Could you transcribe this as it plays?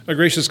Our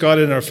gracious God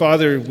and our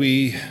Father,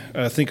 we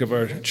think of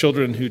our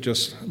children who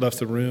just left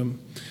the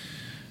room,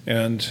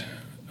 and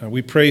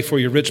we pray for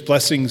your rich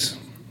blessings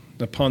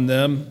upon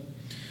them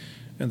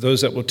and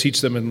those that will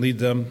teach them and lead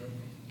them.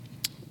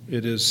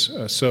 It is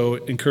so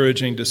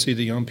encouraging to see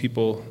the young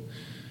people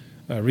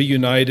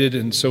reunited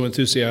and so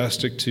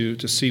enthusiastic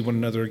to see one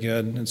another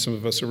again. And some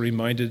of us are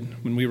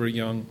reminded when we were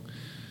young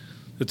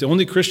that the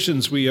only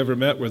Christians we ever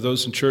met were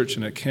those in church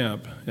and at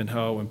camp, and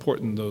how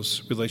important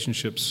those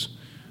relationships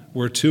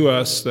were to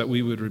us, that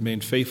we would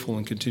remain faithful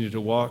and continue to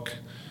walk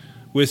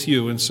with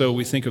you. And so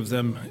we think of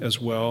them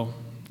as well.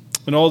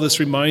 And all this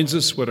reminds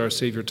us what our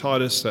Savior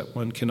taught us, that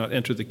one cannot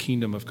enter the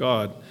kingdom of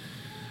God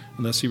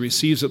unless he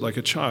receives it like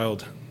a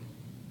child.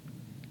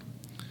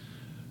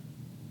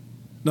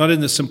 Not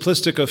in the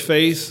simplistic of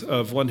faith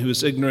of one who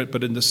is ignorant,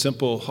 but in the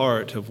simple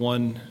heart of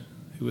one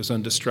who is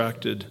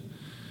undistracted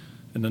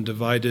and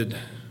undivided,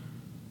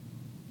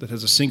 that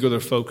has a singular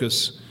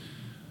focus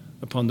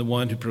upon the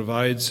one who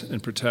provides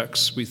and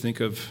protects. We think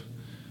of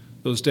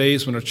those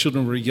days when our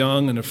children were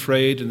young and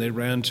afraid, and they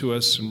ran to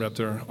us and wrapped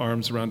their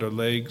arms around our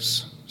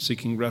legs,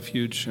 seeking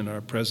refuge in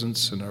our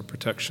presence and our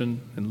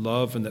protection and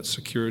love and that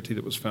security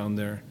that was found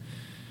there.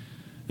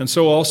 And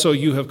so also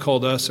you have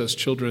called us as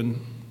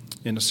children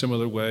in a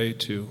similar way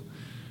to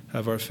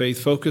have our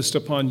faith focused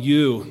upon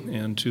you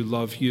and to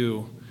love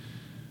you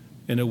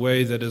in a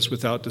way that is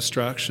without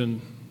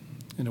distraction,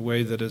 in a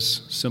way that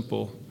is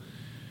simple.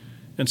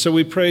 And so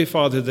we pray,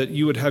 Father, that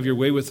you would have your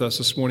way with us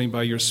this morning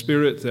by your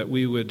Spirit, that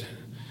we would,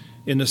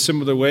 in a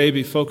similar way,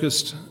 be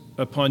focused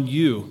upon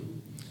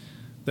you,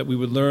 that we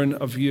would learn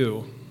of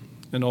you,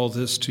 and all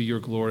this to your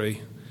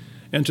glory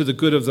and to the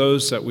good of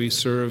those that we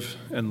serve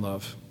and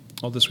love.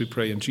 All this we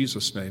pray in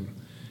Jesus' name.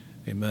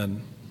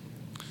 Amen.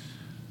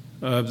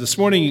 This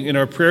morning in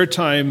our prayer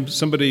time,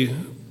 somebody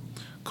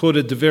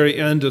quoted the very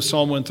end of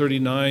Psalm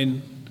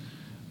 139,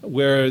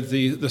 where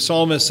the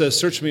psalmist says,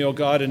 "Search me, O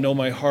God, and know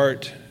my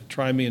heart.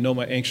 Try me and know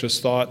my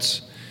anxious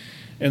thoughts."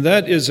 And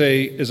that is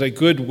a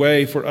good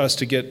way for us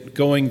to get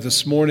going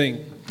this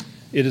morning.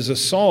 It is a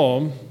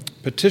psalm,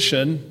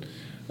 petition,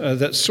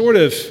 that sort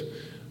of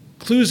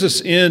clues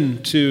us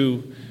in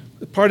to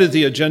part of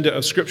the agenda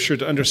of Scripture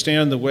to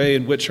understand the way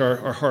in which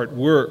our heart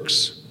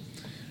works.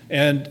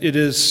 And it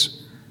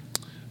is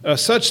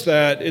such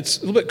that it's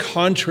a little bit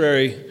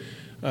contrary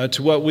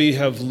to what we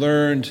have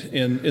learned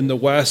in the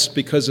West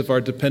because of our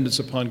dependence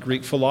upon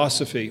Greek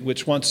philosophy,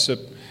 which wants to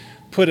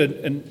put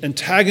an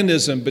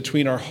antagonism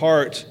between our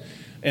heart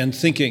and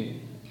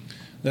thinking,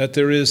 that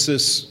there is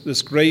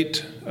this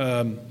great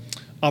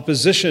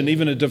opposition,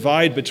 even a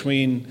divide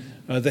between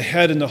the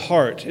head and the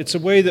heart. It's a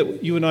way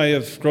that you and I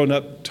have grown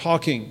up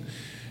talking,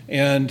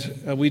 and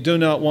we do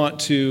not want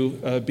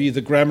to be the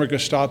grammar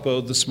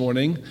Gestapo this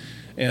morning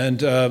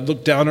and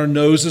look down our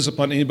noses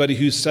upon anybody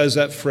who says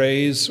that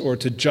phrase or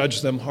to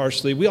judge them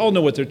harshly. We all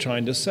know what they're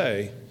trying to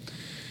say.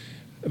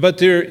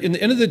 But in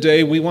the end of the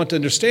day, we want to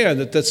understand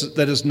that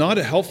that is not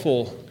a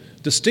helpful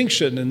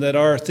distinction, and that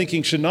our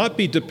thinking should not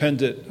be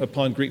dependent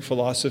upon Greek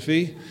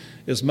philosophy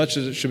as much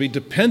as it should be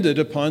dependent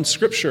upon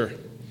Scripture.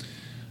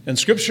 And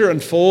Scripture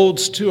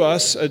unfolds to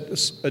us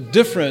a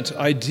different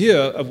idea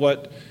of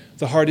what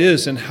the heart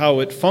is and how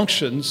it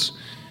functions,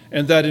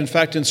 and that, in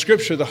fact, in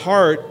Scripture, the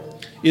heart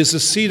is the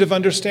seat of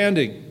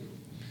understanding,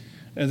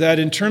 and that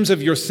in terms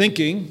of your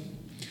thinking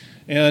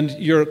and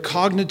your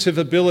cognitive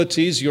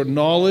abilities, your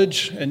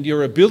knowledge, and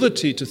your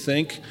ability to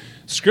think,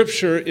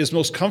 Scripture is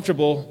most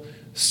comfortable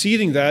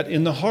seating that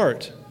in the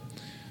heart.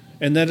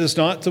 And that is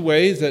not the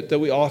way that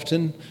we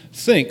often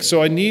think.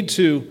 So I need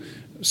to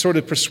sort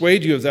of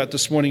persuade you of that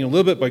this morning a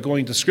little bit by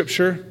going to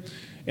Scripture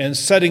and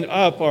setting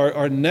up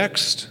our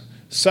next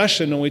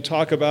session when we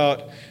talk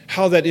about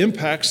how that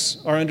impacts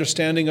our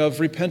understanding of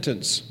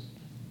repentance.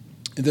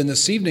 And then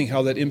this evening,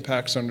 how that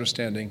impacts our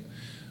understanding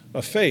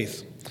of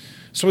faith.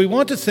 So we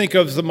want to think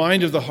of the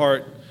mind of the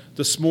heart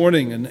this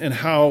morning and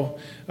how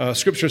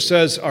Scripture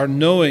says our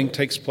knowing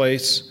takes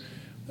place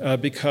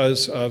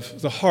because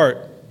of the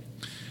heart.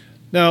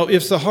 Now,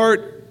 if the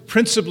heart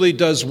principally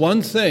does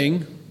one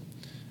thing,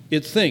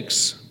 it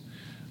thinks.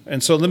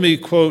 And so let me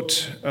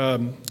quote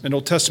an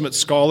Old Testament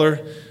scholar.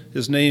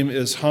 His name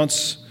is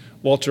Hans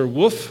Walter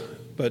Wolff,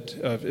 but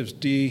if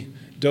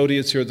Dodie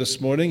is here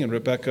this morning and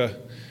Rebecca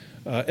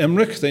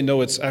Emmerich, they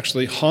know it's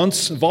actually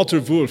Hans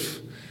Walter Wolff.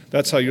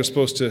 That's how you're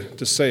supposed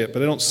to say it.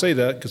 But I don't say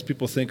that because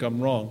people think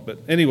I'm wrong. But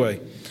anyway,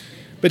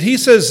 but he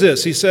says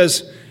this. He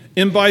says,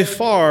 "In by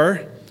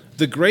far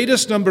the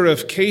greatest number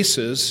of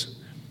cases,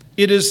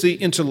 it is the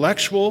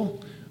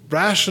intellectual,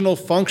 rational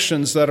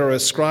functions that are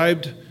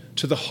ascribed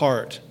to the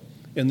heart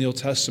in the Old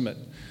Testament.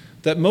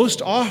 That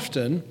most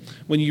often,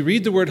 when you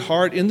read the word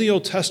heart in the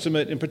Old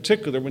Testament, in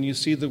particular, when you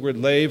see the word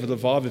lev or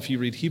levav, if you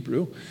read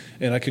Hebrew,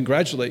 and I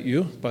congratulate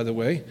you, by the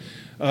way,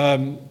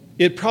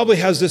 it probably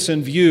has this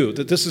in view,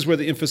 that this is where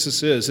the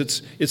emphasis is.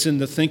 It's in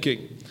the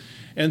thinking.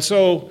 And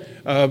so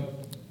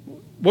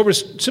what we're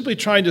simply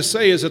trying to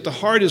say is that the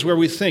heart is where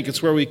we think.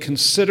 It's where we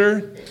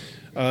consider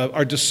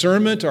our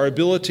discernment, our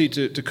ability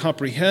to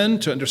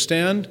comprehend, to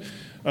understand,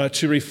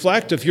 to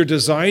reflect. If you're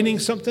designing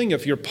something,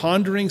 if you're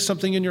pondering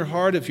something in your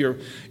heart, if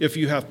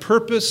you have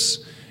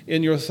purpose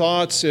in your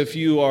thoughts, if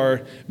you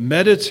are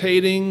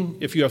meditating,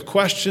 if you have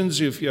questions,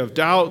 if you have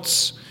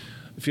doubts,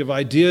 if you have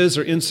ideas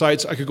or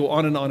insights, I could go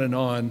on and on and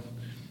on.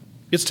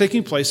 It's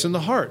taking place in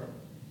the heart.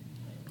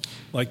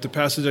 Like the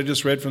passage I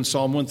just read from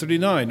Psalm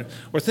 139.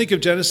 Or think of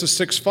Genesis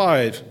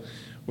 6:5,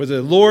 where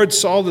the Lord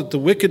saw that the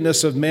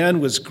wickedness of man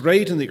was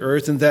great in the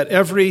earth, and that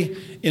every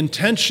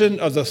intention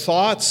of the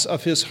thoughts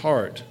of his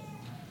heart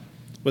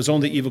was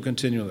only evil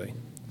continually.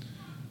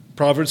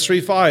 Proverbs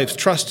 3:5,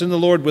 trust in the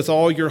Lord with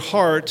all your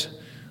heart,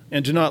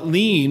 and do not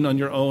lean on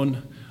your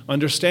own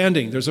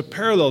understanding. There's a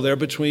parallel there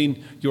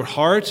between your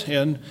heart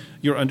and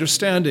your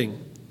understanding.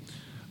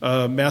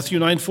 Matthew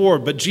 9:4,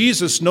 but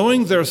Jesus,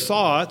 knowing their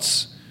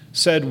thoughts,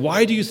 said,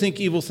 why do you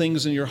think evil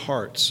things in your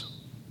hearts?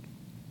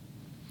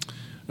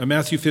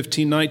 Matthew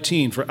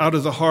 15:19, for out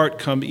of the heart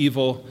come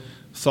evil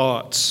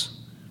thoughts.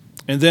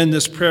 And then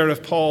this prayer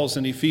of Paul's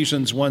in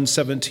Ephesians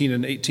 1:17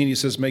 and 18, he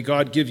says, may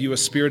God give you a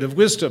spirit of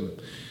wisdom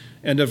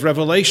and of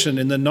revelation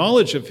in the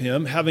knowledge of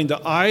him, having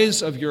the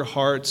eyes of your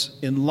hearts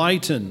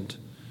enlightened,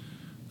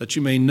 that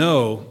you may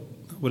know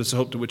what is the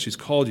hope to which he's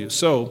called you.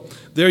 So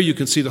there you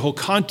can see the whole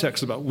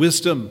context about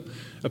wisdom,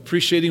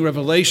 appreciating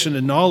revelation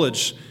and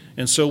knowledge.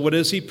 And so what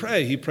does he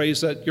pray? He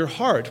prays that your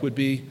heart would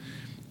be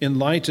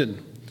enlightened.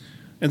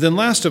 And then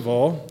last of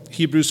all,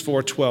 Hebrews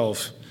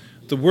 4:12.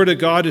 The word of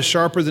God is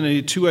sharper than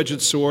any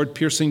two-edged sword,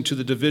 piercing to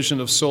the division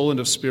of soul and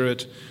of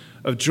spirit,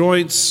 of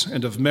joints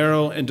and of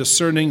marrow, and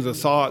discerning the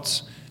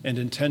thoughts and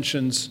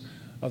intentions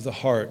of the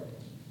heart.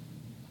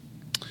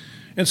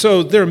 And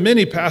so there are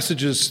many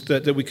passages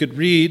that we could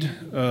read,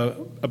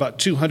 about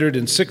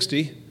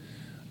 260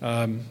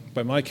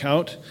 by my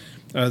count,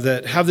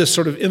 that have this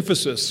sort of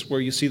emphasis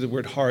where you see the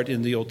word heart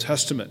in the Old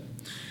Testament.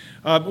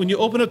 When you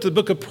open up the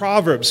book of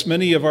Proverbs,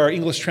 many of our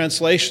English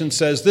translations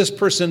says, this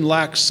person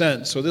lacks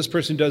sense, or this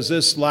person does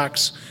this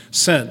lacks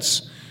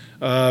sense.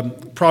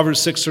 Proverbs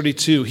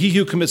 6:32, he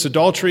who commits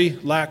adultery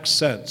lacks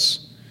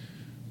sense.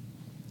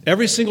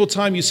 Every single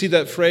time you see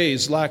that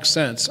phrase, lacks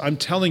sense, I'm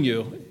telling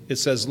you, it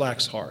says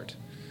lacks heart.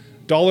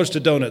 Dollars to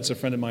donuts, a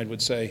friend of mine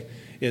would say.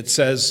 It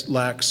says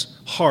lacks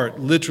heart,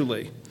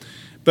 literally.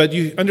 But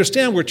you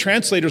understand where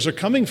translators are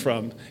coming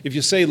from. If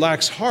you say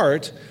lacks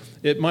heart,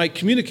 it might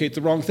communicate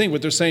the wrong thing.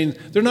 What they're saying,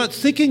 they're not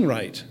thinking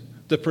right,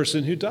 the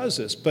person who does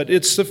this. But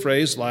it's the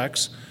phrase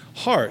lacks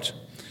heart.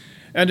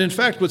 And in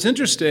fact, what's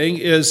interesting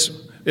is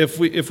if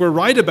we're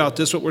right about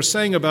this, what we're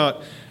saying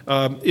about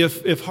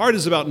if heart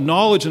is about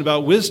knowledge and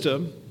about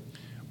wisdom,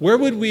 where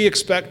would we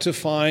expect to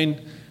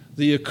find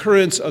the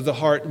occurrence of the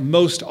heart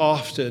most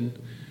often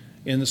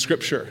in the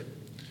Scripture?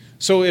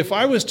 So if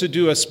I was to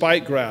do a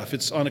spike graph,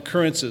 it's on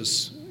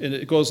occurrences, and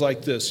it goes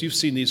like this. You've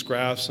seen these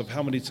graphs of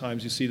how many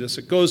times you see this.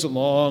 It goes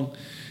along,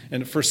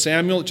 and for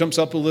Samuel, it jumps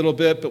up a little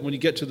bit, but when you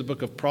get to the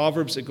book of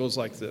Proverbs, it goes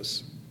like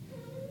this.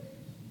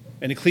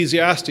 In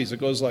Ecclesiastes, it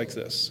goes like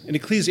this. In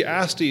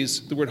Ecclesiastes,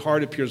 the word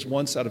heart appears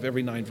once out of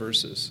every 9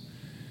 verses.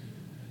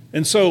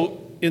 And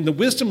so in the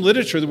wisdom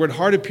literature, the word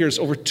heart appears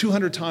over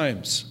 200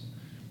 times.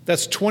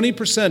 That's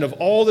 20% of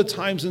all the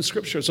times in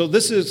Scripture. So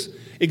this is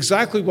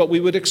exactly what we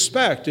would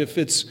expect. If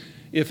it's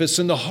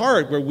in the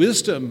heart where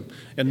wisdom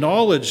and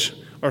knowledge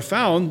are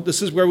found,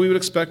 this is where we would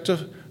expect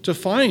to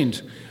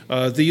find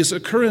these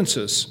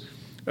occurrences.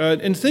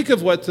 And think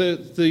of what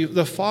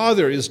the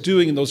father is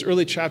doing in those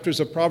early chapters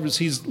of Proverbs.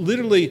 He's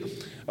literally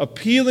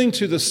appealing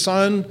to the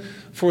son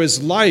for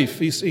his life.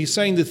 He's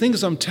saying, the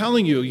things I'm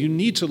telling you, you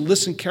need to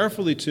listen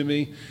carefully to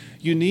me.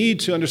 You need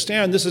to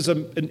understand this is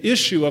an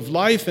issue of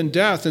life and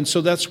death. And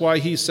so that's why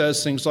he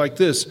says things like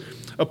this.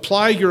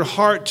 Apply your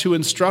heart to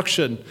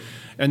instruction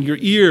and your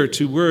ear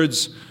to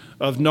words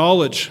of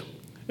knowledge.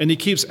 And he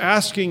keeps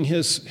asking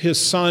his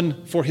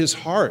son for his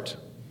heart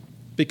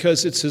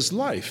because it's his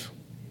life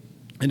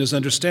and his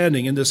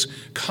understanding in this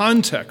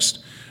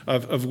context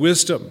of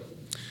wisdom.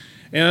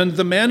 And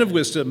the man of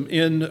wisdom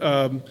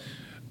in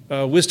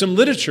wisdom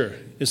literature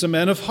is a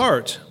man of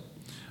heart.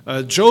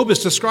 Job is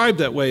described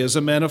that way as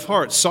a man of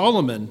heart.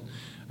 Solomon,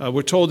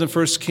 we're told in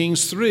 1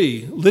 Kings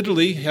 3,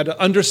 literally had an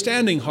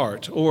understanding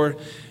heart. Or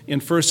in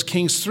 1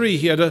 Kings 3,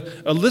 he had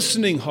a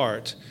listening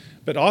heart.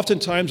 But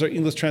oftentimes our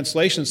English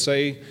translations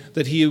say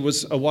that he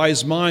was a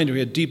wise mind or he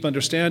had deep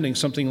understanding,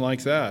 something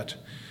like that.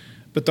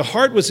 But the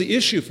heart was the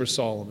issue for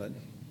Solomon.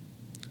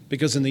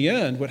 Because in the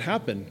end, what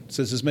happened? It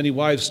says his many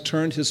wives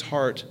turned his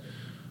heart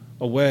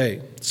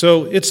away.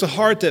 So it's the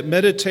heart that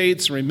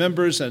meditates,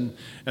 remembers, and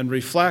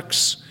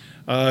reflects.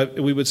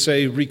 We would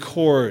say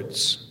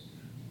records.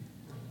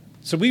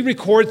 So we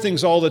record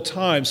things all the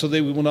time so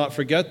that we will not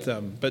forget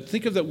them. But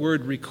think of that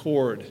word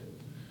record.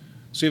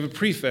 So you have a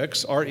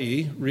prefix,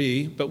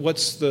 re, but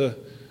what's the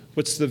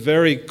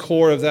very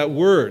core of that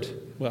word?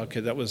 Well, okay,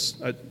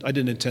 I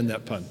didn't intend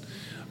that pun.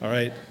 All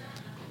right.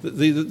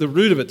 The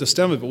root of it, the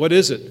stem of it, what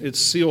is it?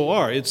 It's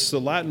cor. It's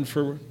the Latin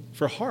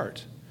for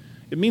heart.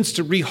 It means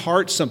to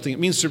re-heart something. It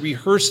means to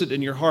rehearse it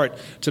in your heart,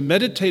 to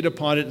meditate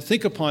upon it,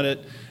 think upon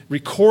it,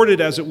 record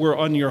it, as it were,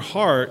 on your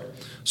heart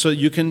so that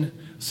you can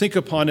think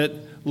upon it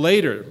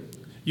later.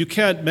 You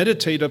can't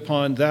meditate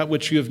upon that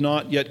which you have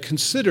not yet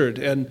considered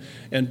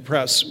and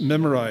perhaps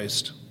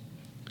memorized.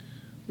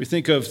 We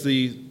think of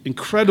the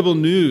incredible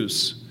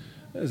news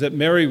that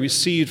Mary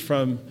received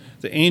from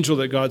the angel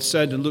that God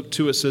sent. In Luke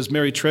 2, it says,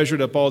 Mary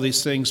treasured up all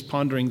these things,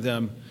 pondering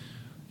them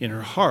in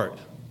her heart.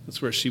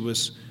 That's where she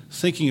was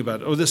thinking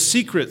about it. Or the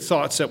secret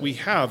thoughts that we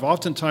have.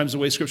 Oftentimes the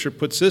way Scripture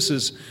puts this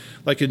is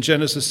like in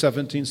Genesis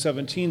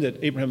 17:17, that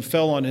Abraham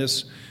fell on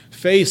his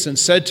face and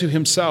said to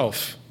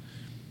himself,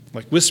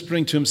 like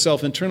whispering to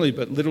himself internally,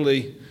 but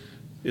literally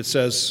it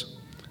says,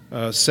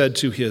 said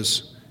to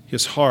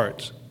his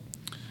heart.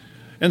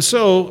 And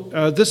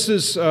so this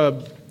is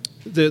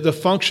the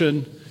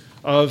function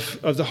of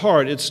the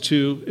heart. It's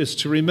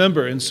to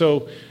remember. And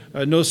so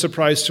no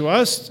surprise to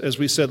us, as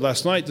we said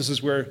last night, this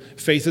is where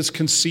faith is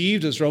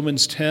conceived, as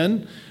Romans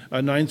 10,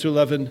 9 through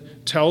 11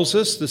 tells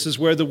us. This is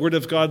where the Word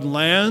of God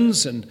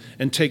lands and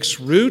takes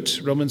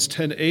root, Romans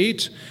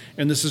 10:8.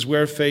 And this is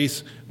where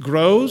faith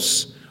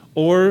grows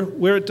or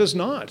where it does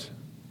not.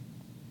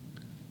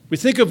 We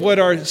think of what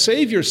our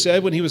Savior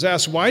said when he was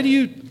asked, why do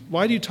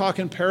you talk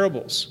in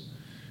parables?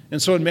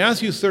 And so in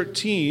Matthew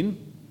 13,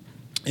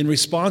 in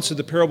response to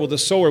the parable of the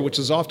sower, which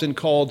is often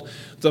called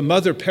the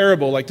mother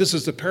parable, like this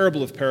is the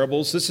parable of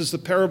parables, this is the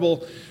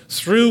parable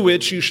through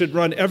which you should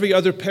run every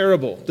other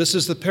parable. This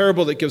is the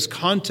parable that gives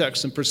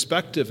context and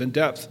perspective and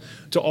depth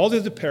to all the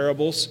other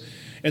parables.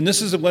 And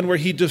this is the one where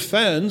he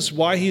defends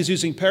why he's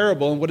using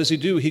parable. And what does he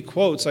do? He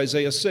quotes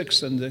Isaiah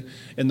 6 and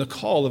the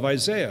call of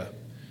Isaiah.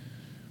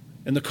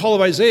 And the call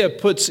of Isaiah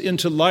puts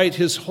into light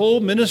his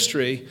whole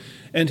ministry.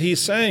 And he's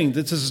saying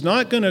that this is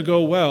not going to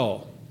go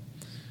well,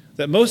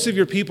 that most of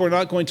your people are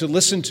not going to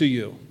listen to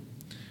you.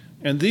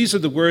 And these are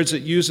the words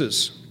it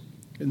uses.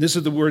 And these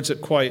are the words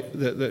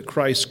that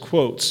Christ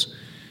quotes.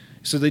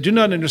 So they do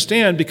not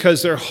understand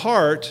because their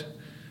heart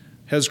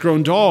has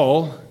grown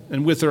dull,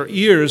 and with their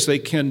ears they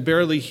can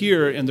barely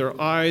hear, and their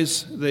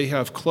eyes they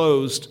have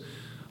closed,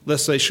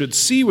 lest they should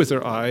see with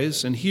their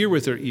eyes and hear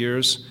with their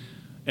ears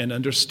and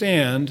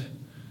understand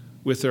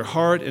with their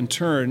heart and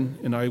turn,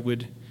 and I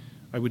would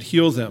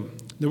heal them.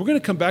 Now we're going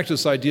to come back to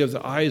this idea of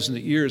the eyes and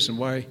the ears and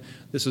why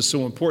this is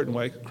so important,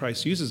 why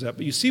Christ uses that.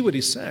 But you see what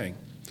he's saying.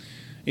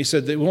 He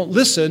said they won't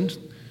listen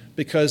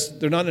because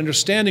they're not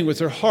understanding with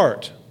their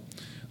heart.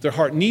 Their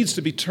heart needs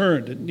to be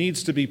turned. It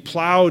needs to be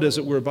plowed, as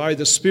it were, by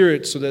the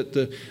Spirit so that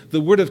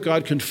the Word of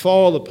God can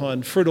fall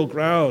upon fertile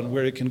ground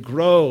where it can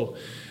grow.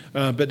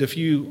 But if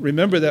you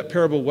remember that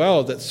parable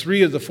well, that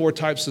 3 of the 4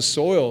 types of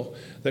soil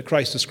that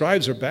Christ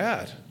describes are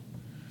bad.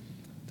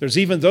 There's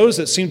even those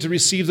that seem to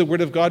receive the Word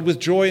of God with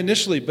joy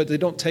initially, but they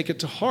don't take it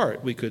to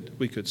heart, we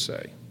could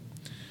say.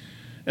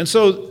 And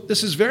so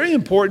this is very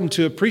important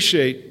to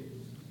appreciate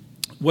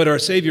what our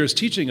Savior is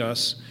teaching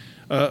us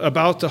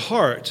about the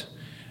heart.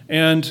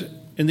 And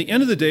in the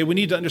end of the day, we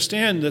need to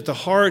understand that the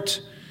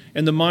heart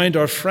and the mind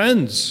are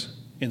friends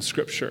in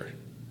Scripture.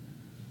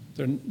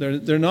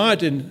 They're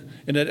not in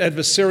an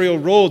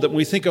adversarial role that when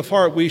we think of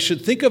heart, we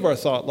should think of our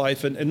thought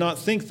life and not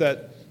think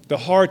that the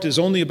heart is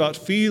only about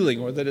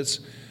feeling or that it's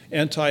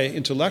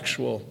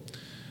anti-intellectual.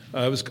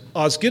 It was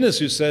Os Guinness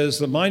who says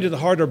the mind and the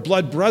heart are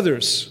blood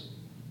brothers.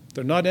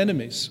 They're not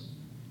enemies.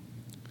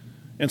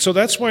 And so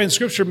that's why in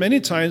Scripture many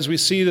times we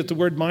see that the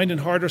word mind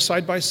and heart are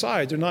side by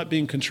side. They're not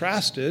being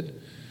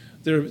contrasted.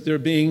 They're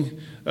being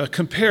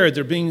compared.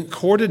 They're being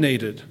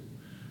coordinated.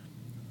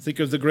 Think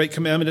of the great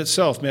commandment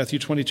itself, Matthew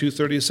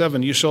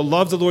 22:37. You shall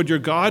love the Lord your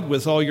God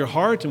with all your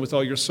heart and with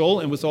all your soul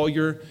and with all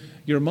your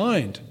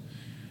mind.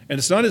 And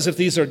it's not as if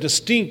these are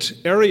distinct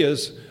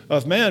areas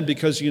of man,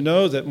 because you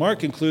know that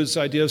Mark includes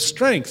the idea of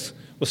strength.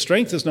 Well,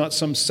 strength is not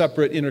some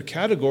separate inner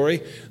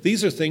category.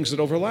 These are things that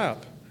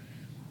overlap.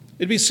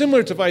 It'd be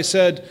similar to if I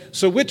said,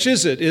 so which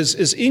is it?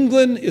 Is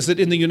England, is it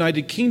in the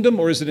United Kingdom,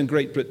 or is it in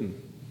Great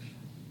Britain?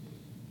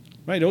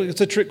 Right?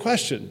 It's a trick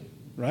question,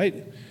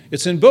 right?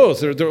 It's in both.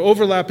 They're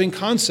overlapping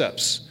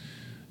concepts.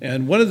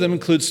 And one of them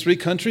includes 3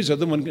 countries, the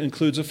other one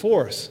includes a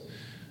 4th.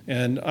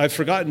 And I've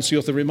forgotten, so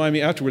you'll have to remind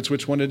me afterwards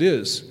which one it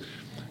is.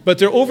 But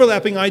they're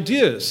overlapping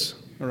ideas,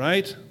 all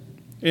right?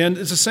 And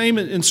it's the same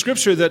in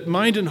Scripture, that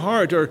mind and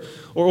heart are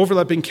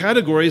overlapping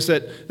categories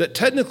that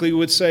technically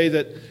would say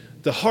that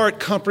the heart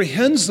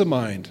comprehends the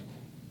mind,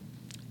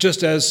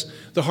 just as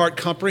the heart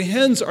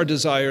comprehends our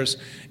desires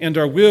and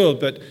our will,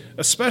 but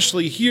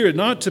especially here,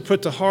 not to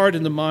put the heart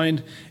and the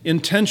mind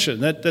in tension.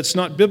 That's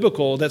not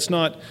biblical. That's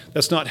not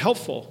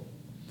helpful.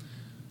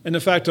 And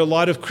in fact, a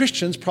lot of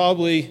Christians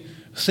probably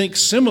think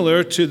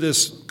similar to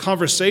this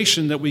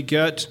conversation that we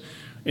get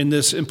in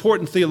this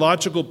important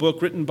theological book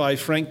written by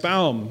Frank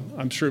Baum.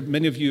 I'm sure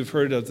many of you have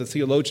heard of the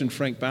theologian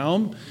Frank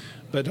Baum,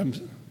 but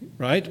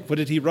right? What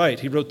did he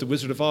write? He wrote The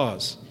Wizard of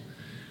Oz.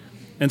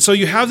 And so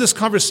you have this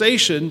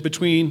conversation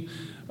between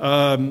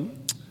the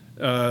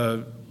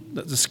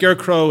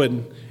scarecrow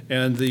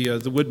and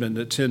the woodman,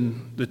 the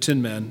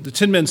tin man. The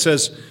tin man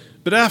says,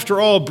 but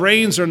after all,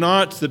 brains are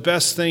not the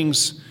best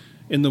things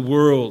in the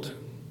world.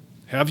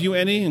 Have you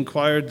any?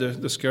 Inquired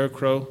the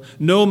scarecrow.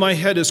 No, my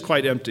head is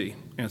quite empty,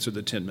 answered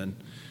the tin man.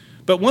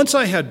 But once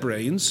I had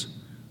brains,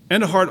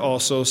 and a heart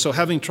also, so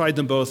having tried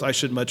them both, I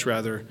should much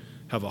rather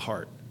have a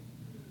heart.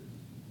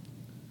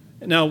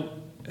 Now,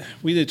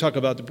 we need to talk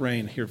about the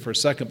brain here for a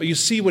second, but you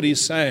see what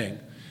he's saying.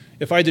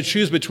 If I had to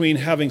choose between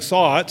having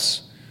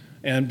thoughts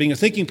and being a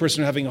thinking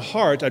person or having a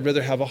heart, I'd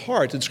rather have a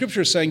heart. And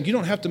Scripture is saying you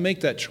don't have to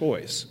make that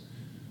choice.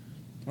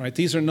 All right,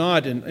 these are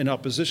not in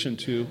opposition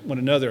to one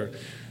another.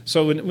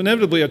 So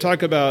inevitably I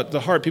talk about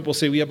the heart, people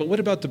say, well, yeah, but what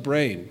about the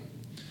brain?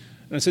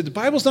 And I say, the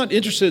Bible's not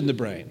interested in the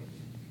brain.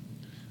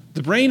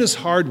 The brain is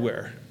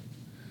hardware.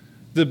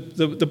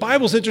 The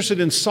Bible's interested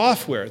in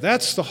software.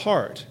 That's the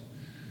heart.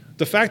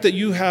 The fact that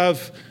you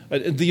have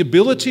the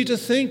ability to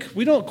think,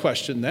 we don't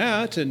question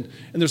that. And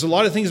there's a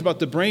lot of things about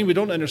the brain we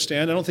don't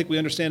understand. I don't think we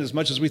understand as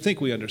much as we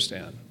think we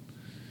understand.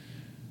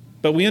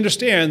 But we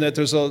understand that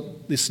there's the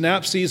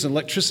synapses and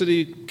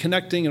electricity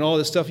connecting and all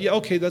this stuff. Yeah,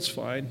 okay, that's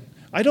fine.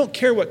 I don't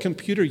care what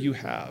computer you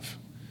have.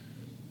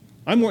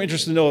 I'm more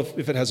interested to know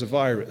if it has a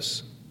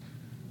virus.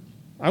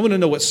 I want to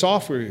know what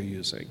software you're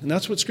using. And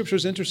that's what Scripture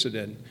is interested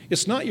in.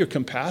 It's not your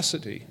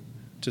capacity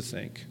to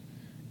think.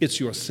 It's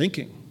your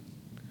thinking.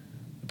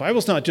 The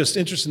Bible's not just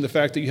interested in the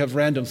fact that you have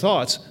random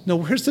thoughts. No,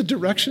 where's the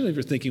direction of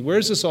your thinking? Where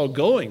is this all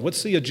going?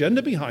 What's the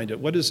agenda behind it?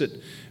 What does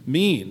it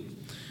mean?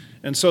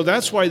 And so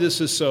that's why this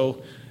is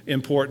so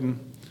important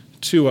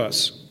to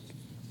us.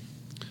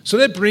 So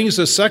that brings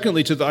us,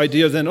 secondly, to the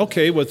idea then,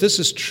 okay, well, if this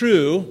is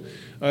true,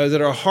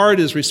 that our heart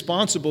is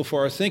responsible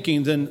for our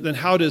thinking, then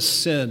how does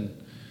sin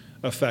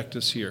affect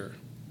us here?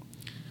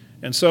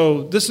 And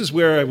so this is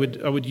where I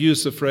would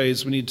use the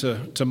phrase, we need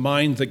to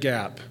mind the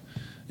gap.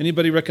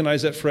 Anybody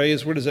recognize that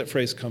phrase? Where does that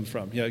phrase come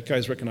from? Yeah, you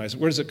guys recognize it.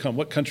 Where does it come?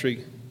 What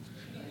country?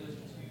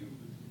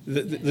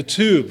 The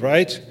tube,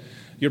 right?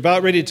 You're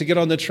about ready to get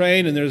on the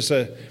train, and there's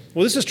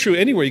well, this is true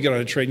anywhere you get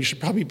on a train. You should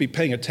probably be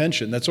paying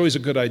attention. That's always a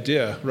good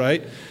idea,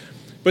 right?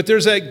 But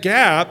there's that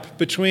gap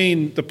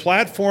between the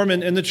platform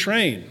and the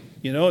train,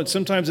 and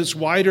sometimes it's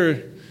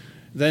wider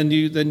than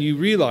you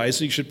realize,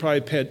 so you should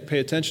probably pay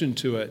attention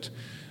to it.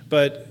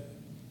 But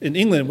in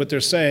England, what they're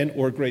saying,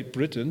 or Great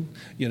Britain,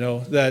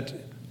 that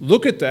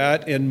look at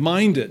that and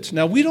mind it.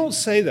 Now, we don't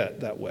say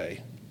that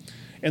way.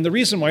 And the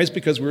reason why is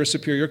because we're a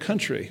superior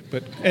country.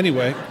 But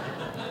anyway,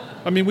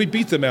 we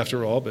beat them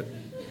after all, but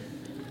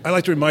I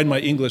like to remind my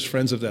English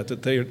friends of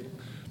that they are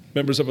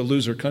members of a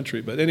loser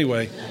country. But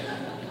anyway,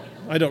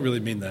 I don't really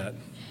mean that.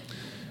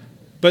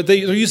 But they're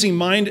using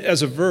mind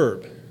as a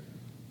verb.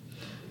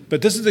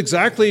 But this is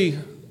exactly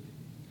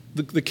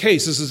the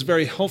case. This is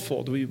very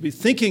helpful to be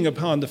thinking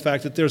upon the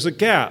fact that there's a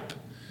gap.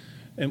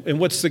 And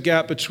what's the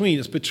gap between?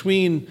 It's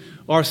between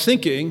our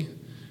thinking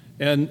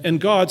and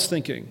God's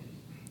thinking.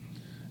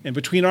 And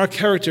between our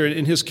character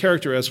and his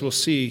character, as we'll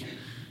see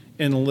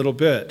in a little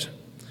bit.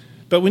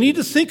 But we need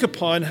to think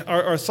upon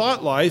our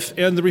thought life,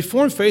 and the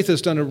Reformed faith has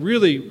done a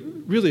really,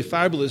 really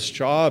fabulous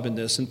job in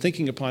this, in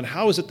thinking upon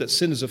how is it that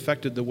sin has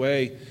affected the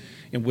way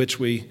in which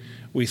we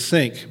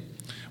think.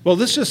 Well,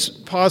 let's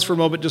just pause for a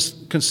moment,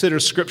 just consider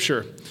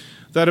Scripture.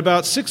 That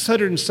about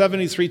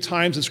 673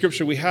 times in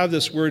Scripture we have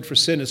this word for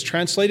sin. It's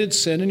translated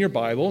sin in your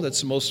Bible.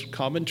 That's the most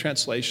common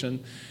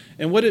translation.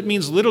 And what it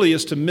means literally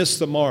is to miss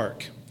the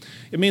mark.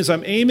 It means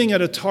I'm aiming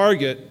at a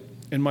target,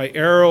 and my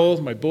arrow,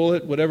 my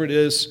bullet, whatever it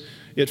is,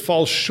 it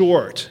falls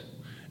short,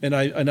 and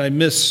I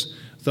miss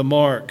the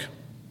mark.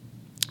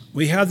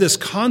 We have this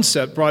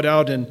concept brought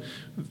out in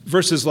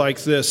verses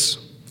like this.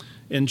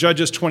 In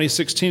Judges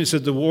 20:16, it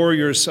said, the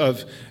warriors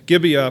of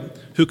Gibeah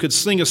who could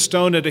sling a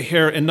stone at a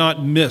hair and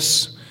not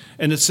miss.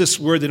 And it's this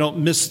word, they don't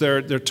miss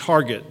their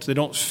target. They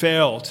don't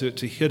fail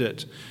to hit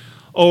it.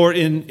 Or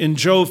in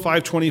Job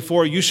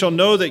 5:24, you shall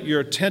know that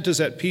your tent is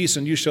at peace,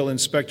 and you shall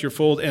inspect your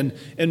fold and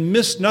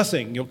miss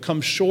nothing. You'll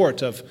come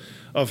short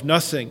of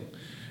nothing.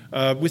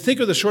 We think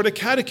of the Shorter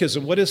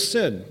Catechism. What is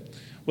sin?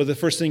 Well, the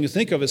first thing you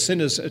think of is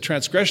sin is a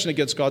transgression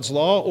against God's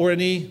law or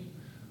any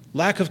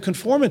lack of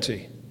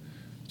conformity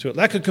to it.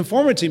 Lack of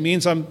conformity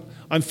means I'm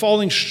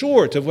falling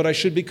short of what I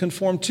should be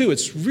conformed to.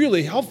 It's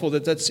really helpful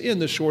that that's in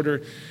the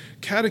Shorter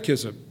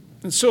Catechism.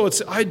 And so it's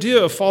the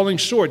idea of falling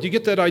short. You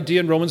get that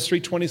idea in Romans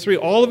 3:23.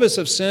 All of us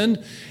have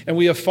sinned, and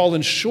we have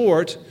fallen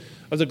short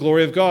of the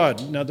glory of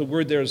God. Now, the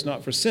word there is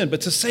not for sin, but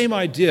it's the same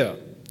idea,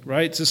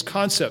 right? It's this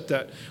concept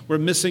that we're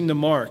missing the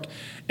mark.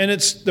 And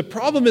the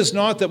problem is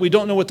not that we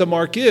don't know what the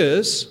mark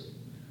is.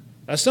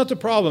 That's not the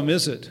problem,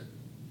 is it?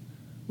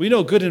 We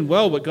know good and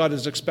well what God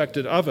has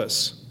expected of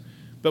us,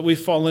 but we've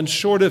fallen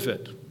short of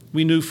it.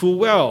 We knew full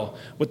well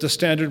what the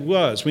standard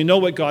was. We know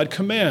what God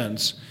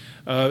commands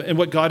and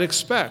what God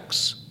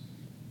expects.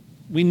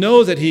 We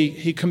know that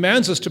he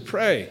commands us to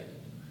pray,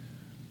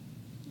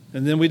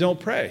 and then we don't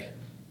pray.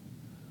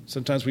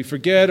 Sometimes we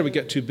forget or we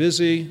get too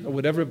busy or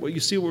whatever, but you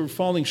see we're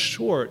falling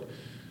short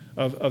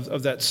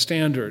of that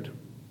standard.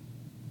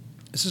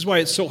 This is why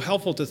it's so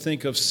helpful to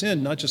think of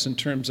sin, not just in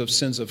terms of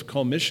sins of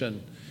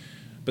commission,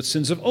 but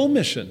sins of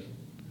omission.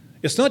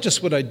 It's not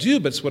just what I do,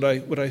 but it's what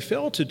I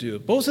fail to do.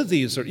 Both of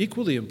these are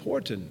equally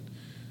important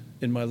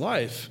in my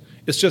life.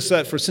 It's just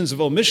that for sins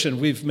of omission,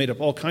 we've made up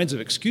all kinds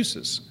of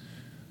excuses.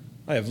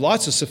 I have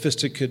lots of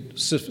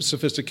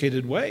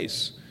sophisticated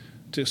ways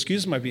to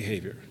excuse my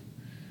behavior.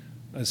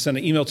 I sent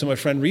an email to my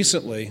friend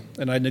recently,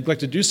 and I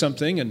neglected to do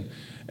something,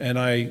 and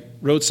I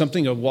wrote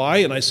something of why,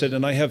 and I said,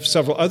 and I have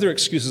several other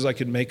excuses I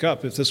could make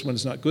up if this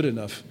one's not good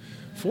enough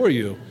for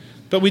you.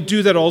 But we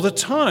do that all the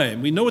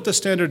time. We know what the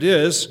standard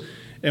is,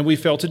 and we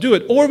fail to do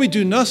it, or we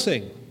do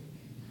nothing.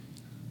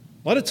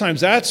 A lot of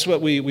times that's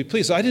what we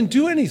please. I didn't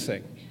do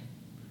anything.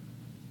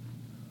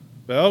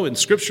 Well, in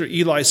Scripture,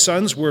 Eli's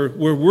sons were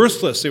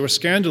worthless. They were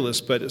scandalous,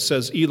 but it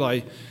says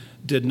Eli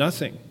did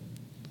nothing.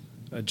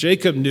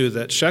 Jacob knew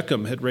that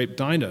Shechem had raped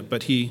Dinah,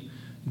 but he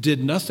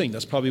did nothing.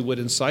 That's probably what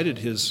incited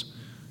his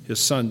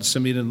sons,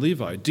 Simeon and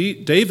Levi.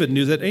 David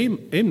knew that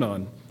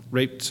Amnon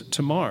raped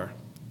Tamar.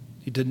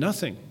 He did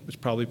nothing,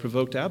 which probably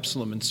provoked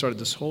Absalom and started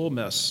this whole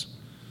mess.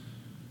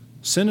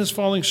 Sin is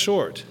falling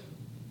short,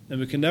 and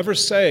we can never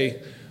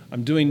say,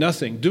 I'm doing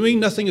nothing. Doing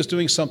nothing is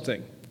doing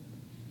something.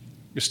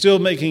 You're still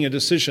making a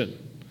decision,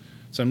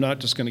 so I'm not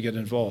just going to get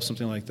involved,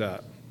 something like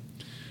that.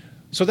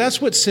 So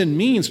that's what sin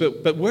means,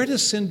 but where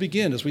does sin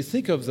begin? As we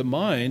think of the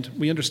mind,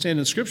 we understand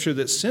in Scripture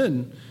that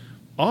sin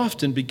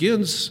often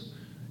begins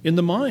in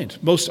the mind.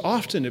 Most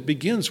often it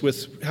begins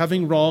with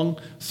having wrong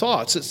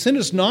thoughts. That sin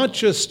is not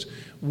just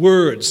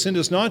words, sin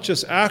is not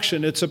just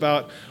action, it's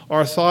about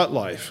our thought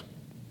life.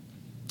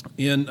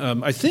 In,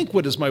 I think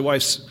what is my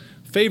wife's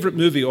favorite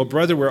movie, Oh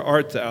Brother, Where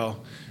Art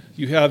Thou?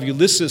 You have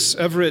Ulysses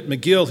Everett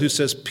McGill who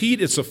says, Pete,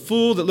 it's a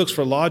fool that looks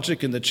for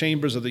logic in the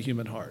chambers of the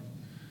human heart.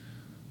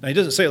 Now, he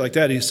doesn't say it like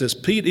that. He says,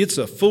 Pete, it's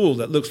a fool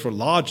that looks for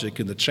logic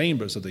in the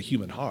chambers of the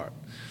human heart.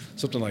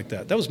 Something like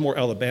that. That was more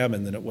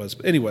Alabaman than it was.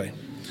 But anyway,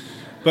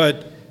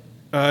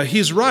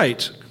 he's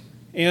right.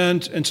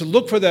 And to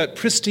look for that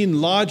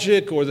pristine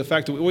logic or the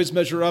fact that we always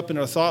measure up in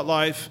our thought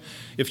life,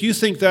 if you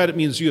think that, it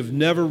means you have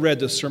never read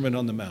the Sermon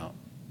on the Mount.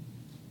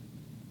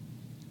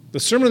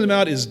 The Sermon on the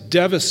Mount is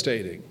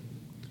devastating.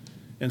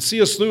 And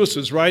C.S. Lewis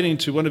was writing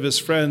to one of his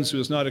friends who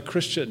was not a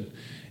Christian,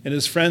 and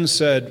his friend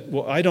said,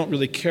 well, I don't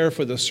really care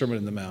for the Sermon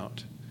on the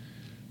Mount.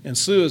 And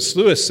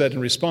Lewis said in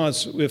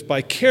response, if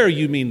by care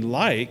you mean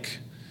like,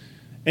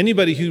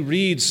 anybody who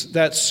reads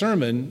that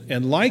sermon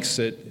and likes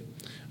it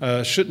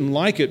shouldn't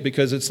like it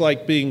because it's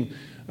like being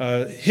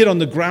hit on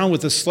the ground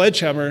with a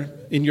sledgehammer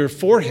in your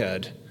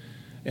forehead.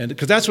 And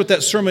because that's what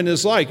that sermon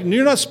is like. And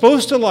you're not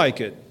supposed to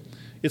like it.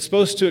 It's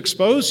supposed to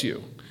expose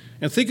you.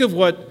 And think of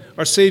what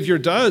our Savior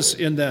does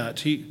in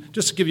that.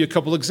 Just to give you a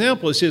couple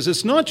examples, he says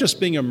it's not just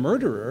being a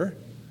murderer,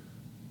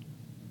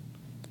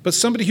 but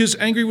somebody who's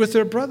angry with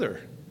their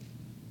brother.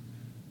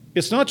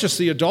 It's not just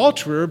the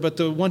adulterer, but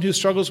the one who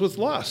struggles with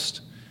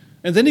lust.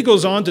 And then he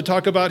goes on to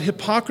talk about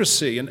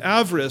hypocrisy and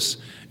avarice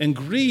and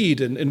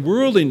greed and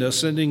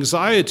worldliness and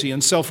anxiety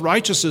and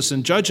self-righteousness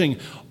and judging.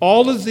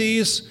 All of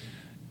these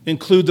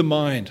include the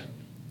mind.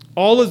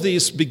 All of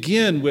these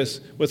begin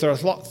with our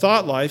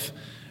thought life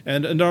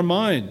and our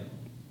mind.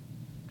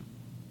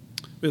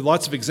 We have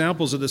lots of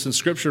examples of this in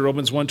Scripture.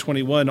 Romans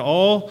 1:21,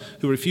 all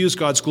who refuse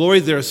God's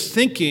glory, their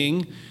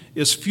thinking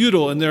is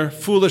futile and their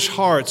foolish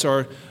hearts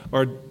are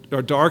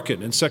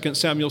darkened. In 2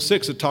 Samuel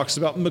 6, it talks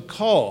about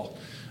Michal,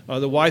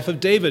 the wife of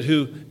David,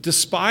 who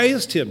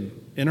despised him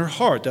in her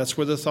heart. That's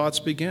where the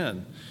thoughts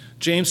began.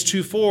 James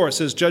 2:4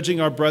 says,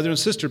 judging our brother and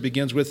sister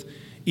begins with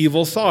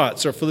evil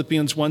thoughts. Or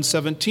Philippians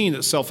 1:17,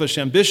 that selfish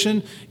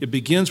ambition, it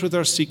begins with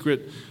our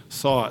secret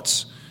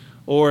thoughts.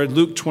 Or in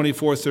Luke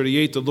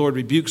 24:38, the Lord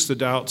rebukes the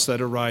doubts that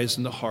arise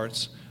in the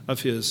hearts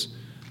of his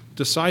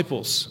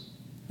disciples.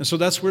 And so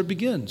that's where it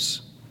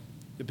begins.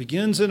 It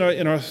begins in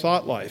our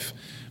thought life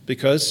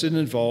because it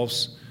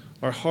involves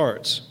our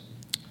hearts.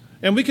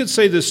 And we could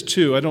say this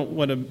too. I don't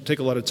want to take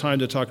a lot of time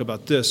to talk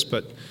about this,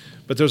 but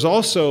there's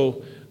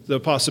also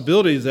the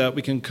possibility that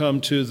we can come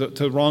to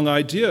the wrong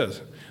idea,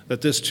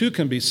 that this too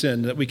can be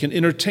sin, that we can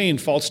entertain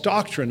false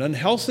doctrine,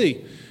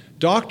 unhealthy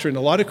doctrine.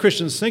 A lot of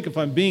Christians think if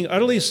I'm being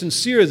utterly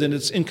sincere, then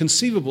it's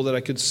inconceivable that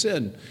I could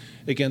sin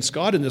against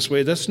God in this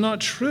way. That's not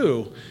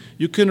true.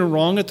 You can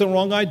wrong at the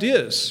wrong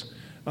ideas.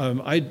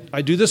 I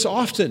do this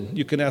often.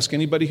 You can ask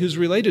anybody who's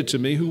related to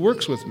me, who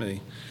works with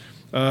me.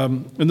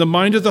 And the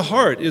mind of the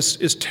heart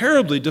is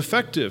terribly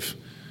defective.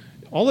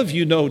 All of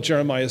you know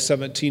Jeremiah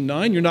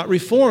 17:9. You're not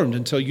reformed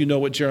until you know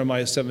what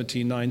Jeremiah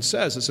 17:9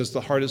 says. It says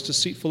the heart is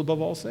deceitful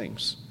above all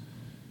things.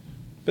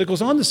 But it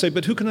goes on to say,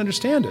 but who can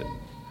understand it?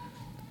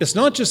 It's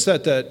not just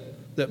that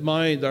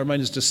our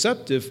mind is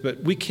deceptive,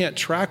 but we can't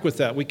track with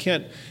that. We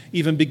can't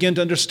even begin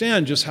to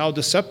understand just how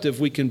deceptive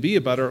we can be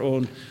about our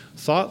own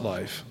thought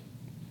life.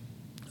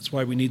 That's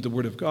why we need the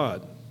Word of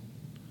God.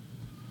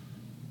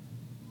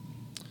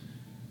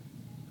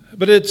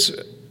 But it's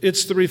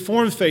the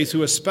Reformed faith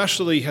who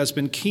especially has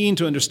been keen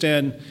to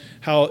understand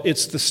how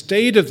it's the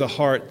state of the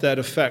heart that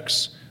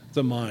affects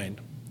the mind.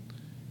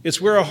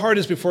 It's where our heart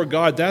is before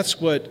God. That's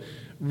what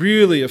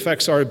really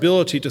affects our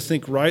ability to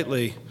think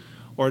rightly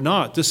or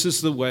not. This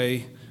is the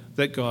way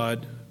that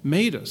God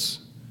made us,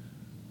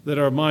 that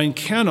our mind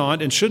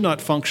cannot and should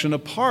not function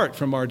apart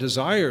from our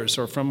desires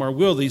or from our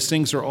will. These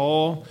things are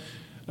all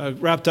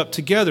wrapped up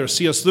together.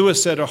 C.S.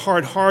 Lewis said, a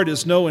hard heart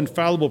is no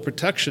infallible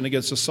protection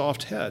against a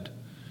soft head.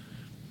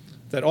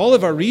 That all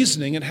of our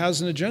reasoning, it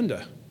has an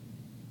agenda.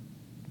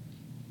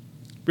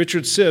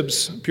 Richard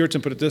Sibbes,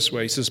 Puritan, put it this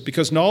way. He says,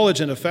 because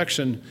knowledge and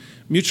affection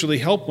mutually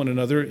help one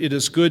another, it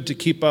is good to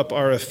keep up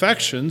our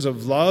affections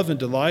of love and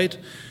delight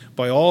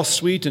by all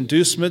sweet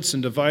inducements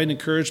and divine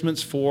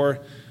encouragements, for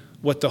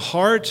what the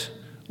heart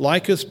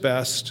liketh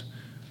best,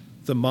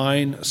 the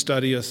mind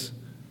studieth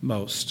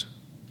most.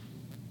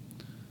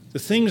 The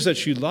things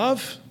that you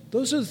love,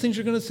 those are the things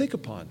you're going to think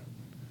upon.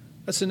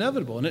 That's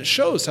inevitable. And it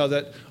shows how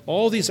that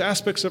all these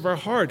aspects of our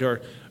heart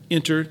are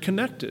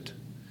interconnected.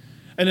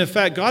 And in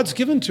fact, God's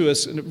given to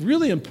us a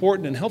really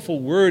important and helpful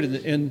word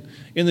in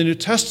the New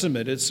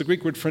Testament. It's the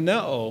Greek word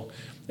phroneo,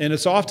 and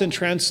it's often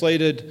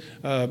translated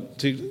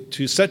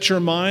to set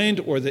your mind,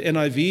 or the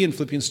NIV in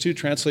Philippians 2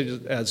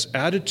 translated as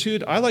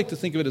attitude. I like to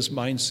think of it as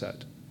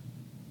mindset.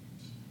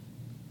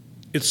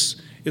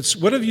 It's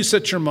what have you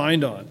set your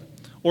mind on?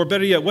 Or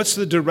better yet, what's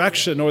the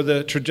direction or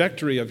the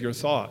trajectory of your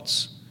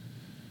thoughts?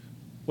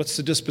 What's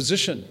the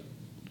disposition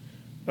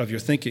of your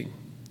thinking?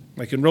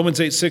 Like in Romans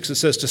 8:6, it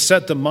says, to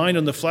set the mind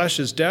on the flesh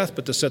is death,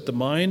 but to set the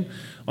mind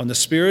on the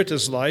spirit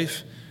is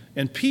life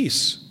and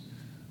peace.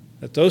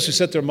 That those who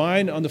set their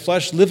mind on the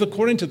flesh live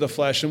according to the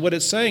flesh. And what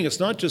it's saying, it's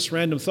not just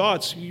random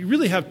thoughts. You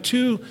really have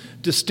two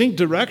distinct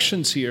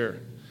directions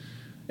here.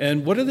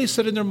 And what are they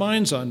setting their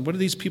minds on? What are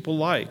these people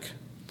like?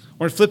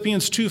 Or in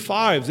Philippians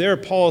 2:5, there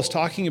Paul is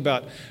talking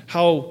about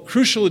how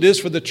crucial it is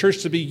for the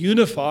church to be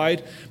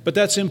unified, but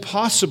that's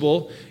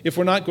impossible if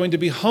we're not going to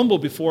be humble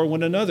before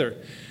one another.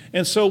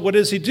 And so what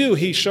does he do?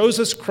 He shows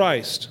us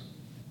Christ,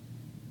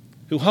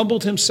 who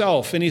humbled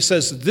himself, and he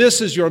says,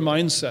 this is your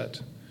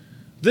mindset.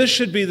 This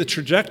should be the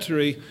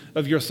trajectory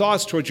of your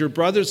thoughts towards your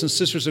brothers and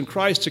sisters in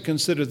Christ, to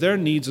consider their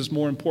needs as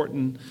more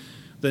important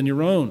than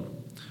your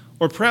own.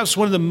 Or perhaps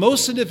one of the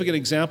most significant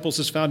examples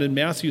is found in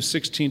Matthew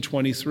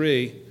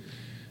 16:23,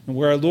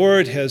 where our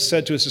Lord has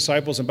said to his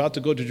disciples, I'm about to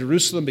go to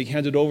Jerusalem, be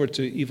handed over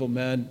to evil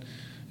men,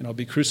 and I'll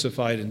be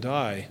crucified and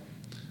die.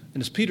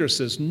 And as Peter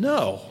says,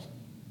 no,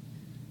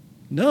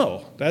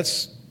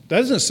 that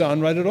doesn't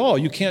sound right at all.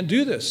 You can't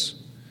do this.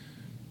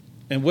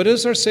 And what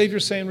does our Savior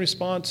say in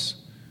response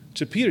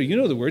to Peter? You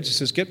know the words. He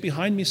says, get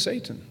behind me,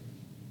 Satan.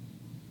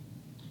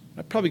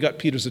 That probably got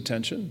Peter's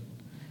attention.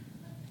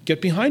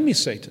 Get behind me,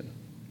 Satan.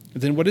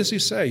 And then what does he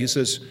say? He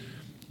says,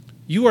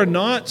 you are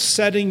not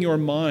setting your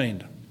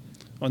mind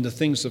on the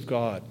things of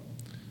God,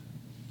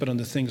 but on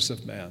the things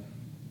of man.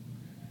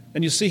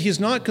 And you see, he's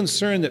not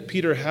concerned that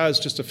Peter has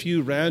just a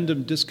few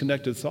random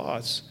disconnected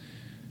thoughts.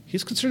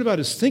 He's concerned about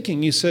his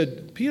thinking. He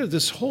said, Peter,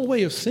 this whole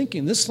way of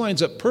thinking, this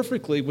lines up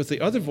perfectly with the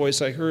other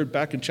voice I heard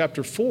back in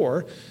chapter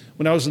 4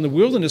 when I was in the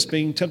wilderness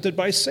being tempted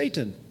by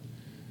Satan.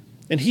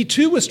 And he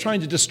too was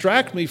trying to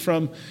distract me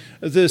from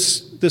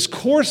this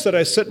course that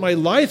I set my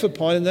life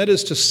upon, and that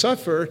is to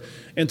suffer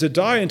and to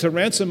die and to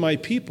ransom my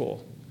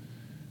people.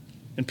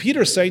 And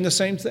Peter's saying the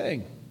same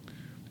thing.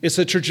 It's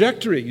a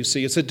trajectory, you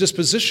see. It's a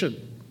disposition.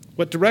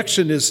 What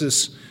direction is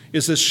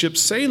this ship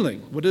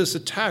sailing? What is the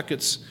tack?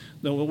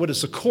 What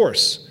is the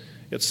course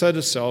it set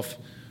itself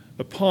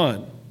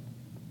upon?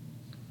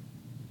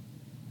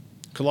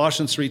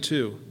 Colossians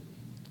 3:2.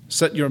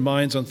 Set your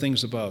minds on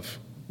things above.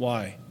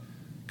 Why?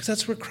 Because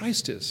that's where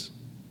Christ is.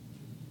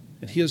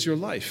 And he is your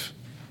life.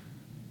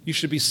 You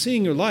should be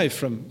seeing your life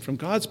from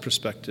God's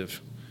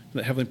perspective, from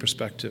the heavenly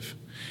perspective.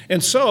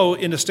 And so,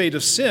 in a state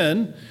of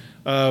sin,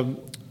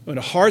 in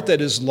a heart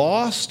that is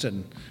lost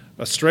and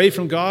astray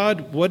from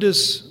God, what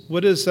does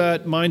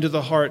that mind of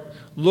the heart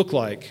look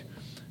like?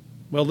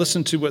 Well,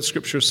 listen to what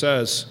Scripture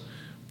says.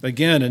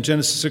 Again, in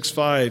Genesis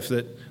 6:5,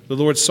 that the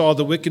Lord saw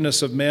the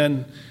wickedness of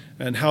man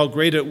and how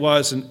great it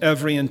was, and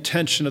every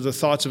intention of the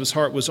thoughts of his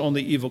heart was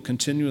only evil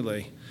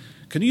continually.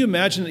 Can you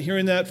imagine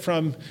hearing that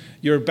from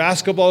your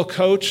basketball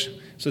coach? It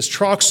says,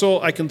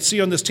 Troxel, I can see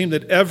on this team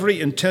that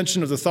every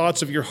intention of the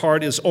thoughts of your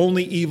heart is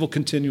only evil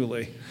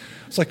continually.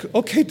 It's like,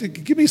 okay,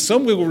 give me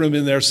some wiggle room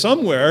in there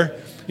somewhere.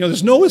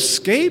 There's no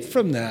escape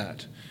from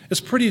that. It's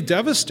pretty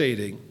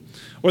devastating.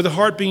 Or the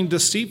heart being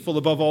deceitful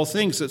above all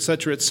things,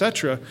 etc.,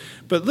 etc.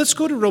 But let's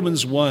go to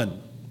Romans 1.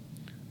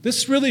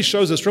 This really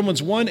shows us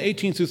Romans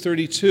 1:18 through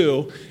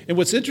 32. And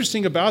what's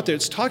interesting about that,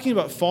 it's talking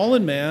about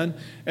fallen man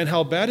and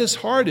how bad his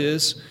heart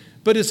is.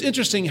 But it's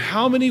interesting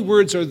how many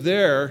words are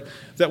there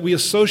that we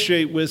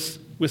associate with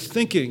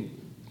thinking.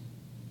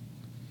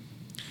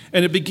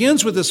 And it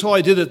begins with this whole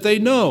idea that they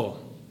know.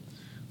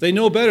 They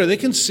know better. They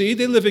can see.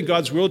 They live in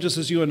God's world just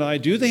as you and I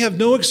do. They have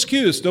no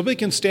excuse. Nobody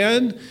can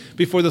stand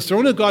before the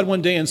throne of God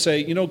one day and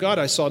say, God,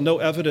 I saw no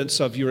evidence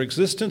of your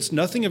existence,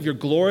 nothing of your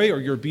glory or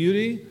your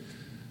beauty.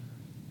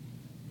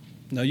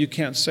 No, you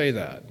can't say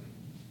that.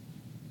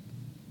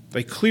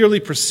 They clearly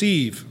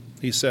perceive,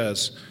 he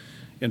says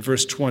in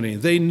verse 20.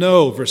 They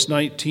know, verse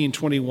 19,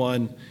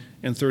 21,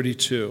 and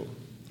 32.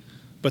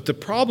 But the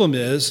problem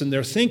is, in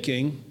their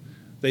thinking,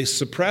 they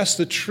suppress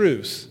the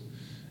truth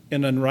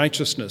in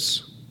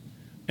unrighteousness.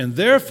 And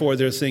therefore,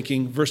 they're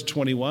thinking, verse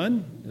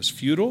 21 is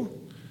futile.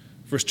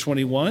 Verse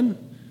 21,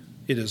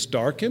 it is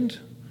darkened.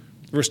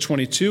 Verse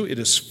 22, it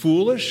is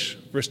foolish.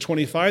 Verse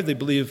 25, they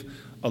believe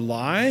a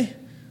lie.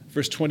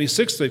 Verse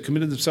 26, they've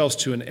committed themselves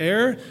to an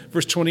error.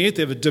 Verse 28,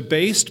 they have a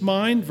debased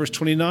mind. Verse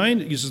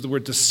 29, it uses the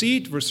word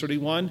deceit. Verse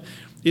 31,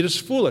 it is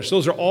foolish.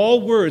 Those are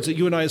all words that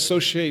you and I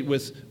associate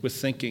with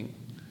thinking.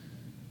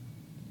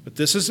 But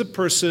this is a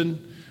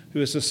person who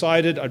has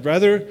decided, I'd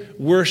rather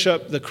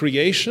worship the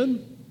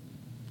creation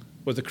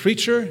or the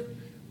creature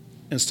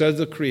instead of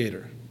the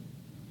Creator.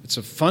 It's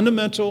a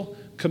fundamental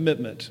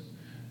commitment,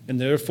 and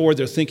therefore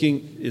their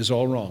thinking is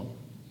all wrong.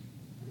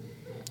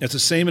 It's the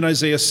same in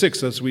Isaiah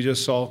 6, as we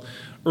just saw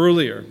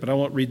earlier, but I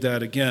won't read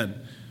that again.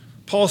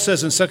 Paul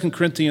says in 2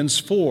 Corinthians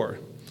 4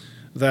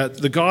 that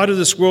the God of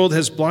this world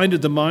has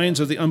blinded the minds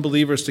of the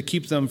unbelievers to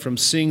keep them from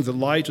seeing the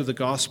light of the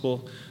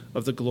gospel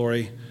of the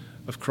glory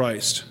of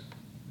Christ.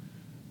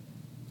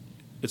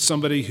 It's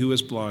somebody who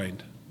is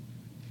blind.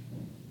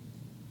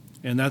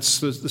 And that's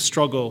the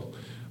struggle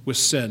with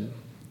sin.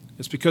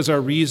 It's because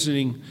our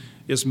reasoning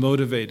is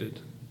motivated.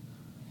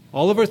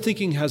 All of our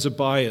thinking has a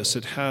bias.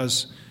 It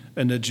has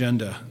an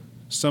agenda.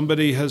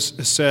 Somebody has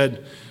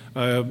said,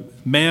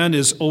 man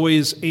is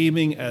always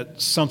aiming at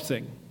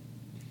something.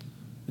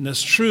 And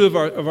that's true of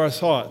our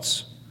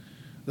thoughts,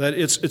 that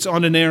it's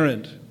on an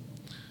errand.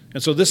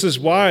 And so this is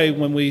why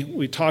when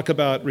we talk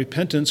about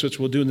repentance, which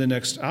we'll do in the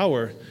next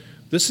hour,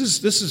 this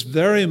is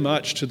very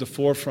much to the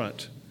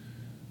forefront.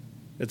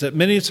 That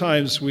many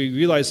times we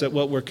realize that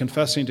what we're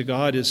confessing to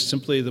God is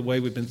simply the way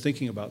we've been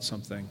thinking about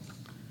something.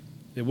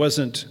 It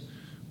wasn't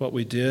what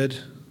we did.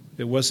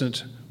 It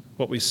wasn't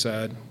what we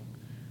said.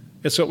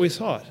 It's what we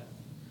thought.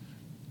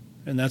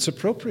 And that's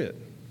appropriate.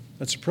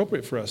 That's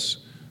appropriate for us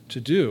to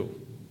do.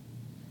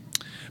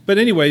 But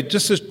anyway,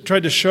 just to try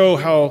to show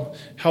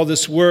how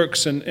this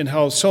works and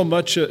how so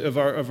much of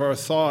our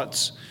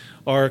thoughts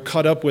are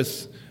caught up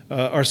with,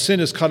 our sin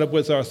is caught up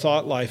with our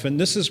thought life. And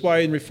this is why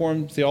in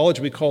Reformed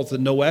theology we call it the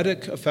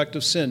noetic effect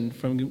of sin,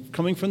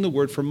 coming from the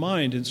word for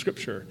mind in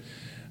Scripture,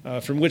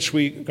 from which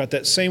we got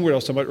that same word I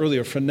was talking about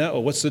earlier,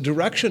 phroneo. What's the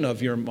direction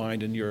of your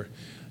mind and your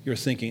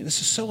thinking? This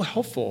is so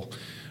helpful.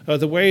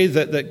 The way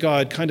that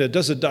God kind of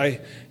does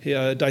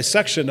a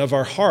dissection of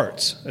our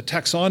hearts, a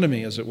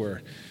taxonomy, as it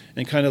were,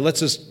 and kind of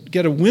lets us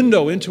get a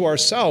window into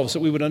ourselves that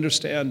we would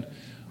understand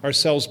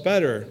ourselves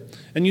better.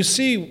 And you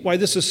see why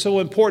this is so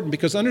important,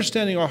 because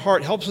understanding our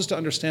heart helps us to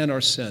understand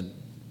our sin.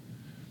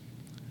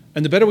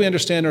 And the better we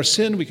understand our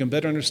sin, we can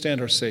better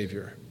understand our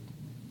Savior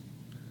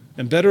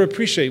and better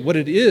appreciate what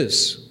it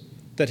is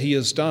that He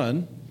has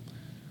done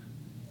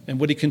and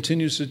what He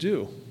continues to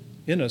do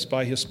in us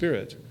by His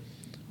Spirit.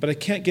 But I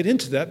can't get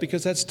into that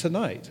because that's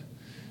tonight.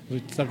 We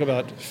talk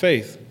about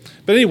faith.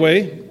 But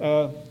anyway,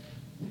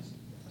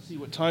 see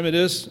what time it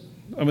is.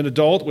 I'm an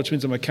adult, which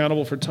means I'm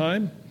accountable for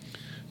time.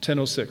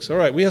 10:06. All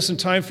right, we have some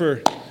time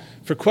for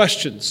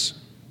questions.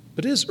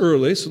 But it is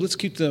early, so let's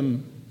keep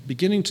them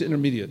beginning to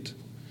intermediate.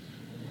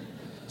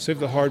 Save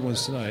the hard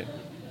ones tonight.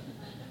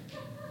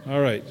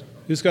 All right,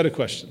 who's got a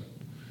question?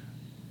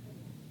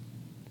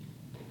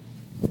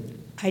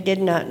 I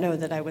did not know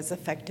that I was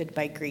affected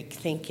by Greek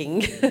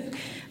thinking.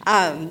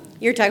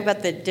 You're talking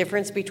about the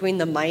difference between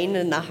the mind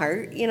and the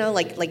heart,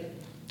 like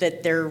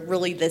that they're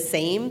really the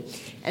same.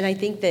 And I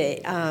think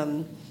that,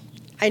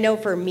 I know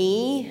for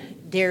me,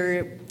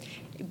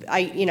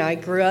 I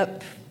grew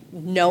up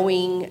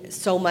knowing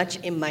so much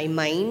in my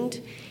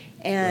mind,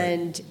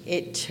 and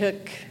it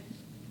took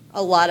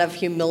a lot of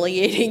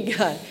humiliating,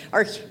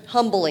 or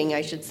humbling,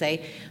 I should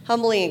say,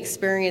 humbling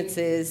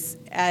experiences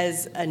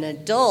as an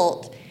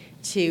adult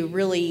to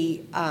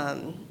really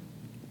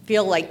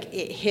feel like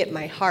it hit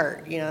my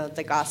heart,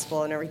 the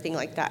gospel and everything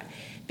like that.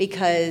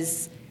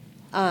 Because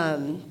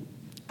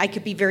I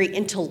could be very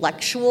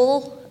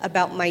intellectual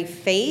about my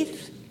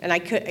faith, and I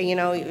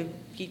could,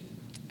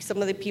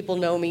 some of the people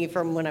know me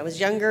from when I was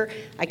younger.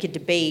 I could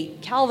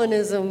debate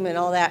Calvinism and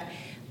all that,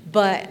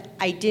 but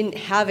I didn't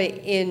have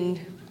it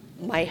in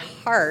my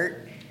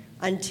heart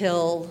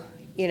until,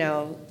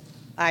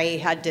 I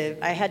had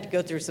to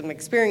go through some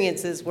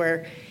experiences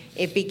where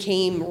it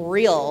became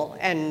real,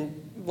 and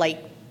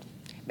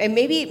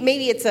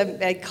maybe it's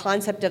a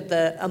concept of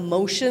the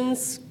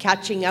emotions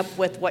catching up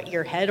with what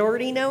your head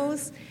already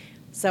knows.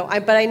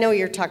 But I know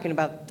you're talking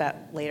about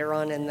that later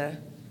on in the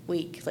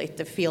week, like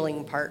the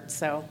feeling part.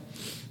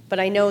 But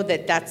I know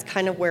that that's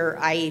kind of where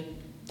I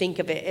think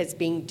of it as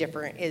being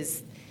different,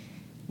 is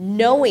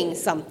knowing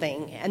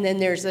something, and then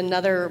there's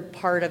another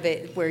part of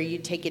it where you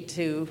take it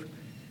to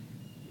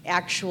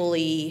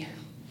actually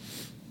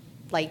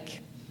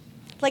like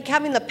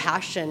having the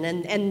passion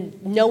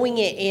and knowing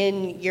it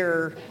in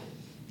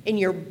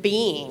your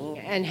being,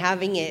 and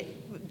having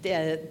it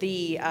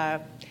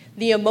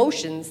the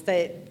emotions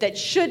that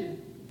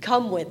should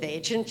come with it.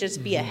 It shouldn't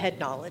just be a head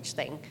knowledge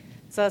thing.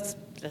 So that's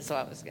what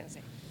I was going to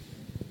say.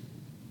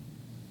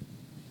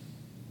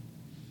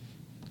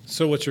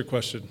 So what's your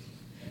question?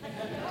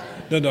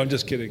 No, I'm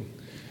just kidding.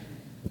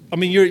 I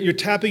mean, you're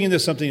tapping into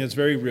something that's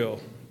very real,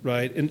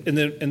 right?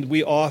 And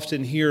we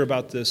often hear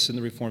about this in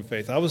the Reformed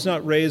faith. I was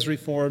not raised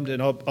Reformed,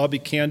 and I'll be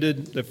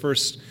candid. The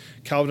first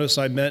Calvinists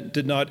I met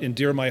did not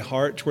endear my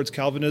heart towards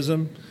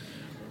Calvinism.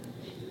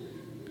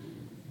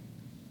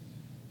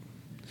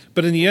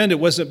 But in the end, it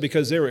wasn't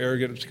because they were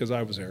arrogant, it was because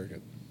I was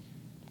arrogant,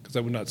 because I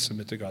would not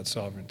submit to God's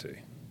sovereignty.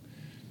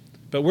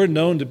 But we're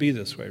known to be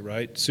this way,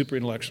 right? Super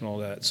intellectual and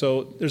all that.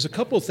 So there's a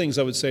couple of things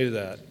I would say to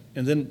that.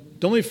 And then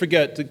don't let me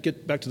forget to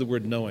get back to the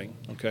word knowing,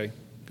 okay?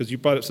 Because you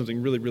brought up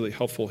something really, really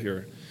helpful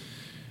here.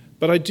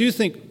 But I do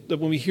think that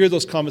when we hear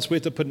those comments, we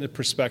have to put it in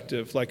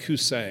perspective, like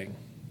who's saying?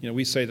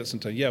 We say that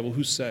sometimes. Yeah, well,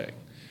 who's saying?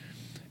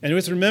 And we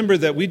have to remember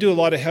that we do a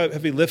lot of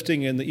heavy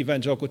lifting in the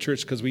evangelical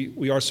church because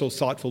we are so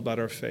thoughtful about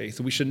our faith.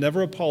 We should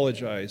never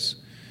apologize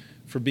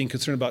for being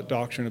concerned about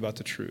doctrine, about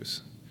the truth.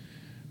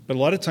 But a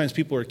lot of times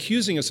people are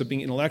accusing us of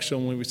being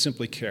intellectual when we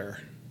simply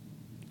care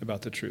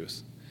about the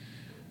truth.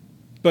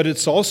 But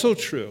it's also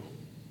true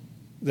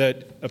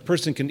that a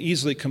person can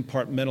easily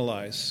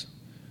compartmentalize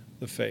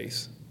the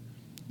faith.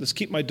 Let's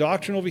keep my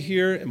doctrine over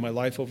here and my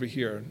life over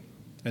here,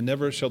 and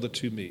never shall the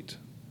two meet.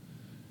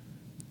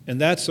 And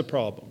that's the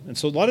problem. And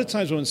so a lot of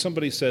times when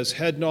somebody says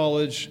head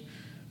knowledge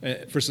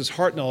versus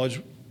heart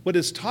knowledge, what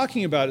it's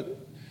talking about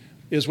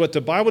is what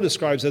the Bible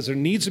describes as there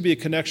needs to be a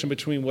connection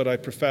between what I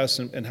profess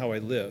and how I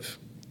live.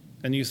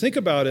 And you think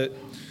about it,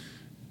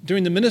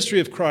 during the ministry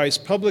of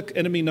Christ, public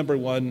enemy number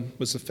one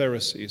was the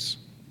Pharisees.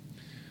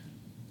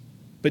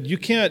 But you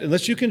can't,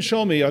 unless you can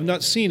show me, I've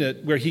not seen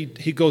it, where he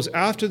goes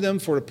after them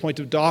for a point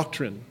of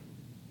doctrine.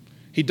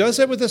 He does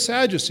that with the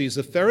Sadducees.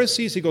 The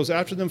Pharisees, he goes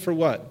after them for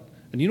what?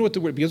 And you know what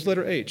the word begins with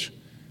letter H?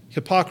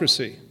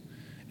 Hypocrisy.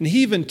 And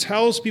he even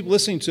tells people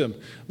listening to him,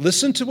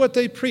 listen to what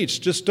they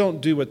preach, just don't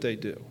do what they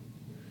do.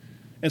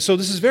 And so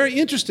this is very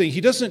interesting.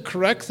 He doesn't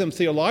correct them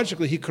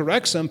theologically, he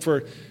corrects them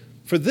for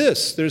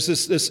this. There's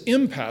this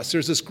impasse.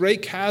 There's this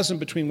great chasm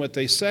between what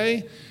they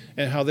say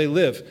and how they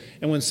live.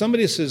 And when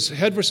somebody says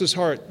head versus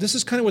heart, this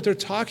is kind of what they're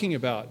talking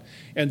about.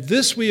 And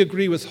this we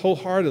agree with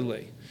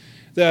wholeheartedly,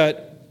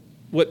 that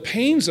what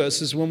pains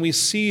us is when we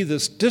see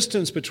this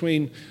distance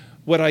between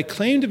what I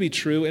claim to be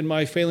true and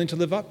my failing to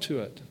live up to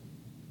it.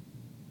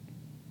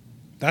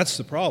 That's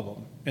the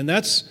problem. And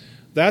that's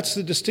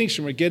the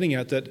distinction we're getting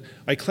at, that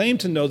I claim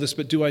to know this,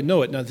 but do I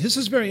know it? Now, this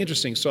is very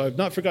interesting, so I've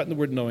not forgotten the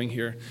word knowing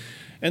here.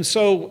 And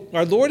so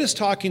our Lord is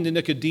talking to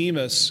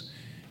Nicodemus,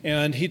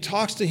 and he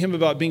talks to him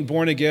about being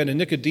born again, and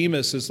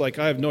Nicodemus is like,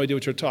 I have no idea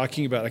what you're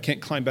talking about. I can't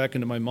climb back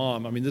into my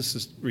mom. I mean, this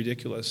is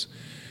ridiculous.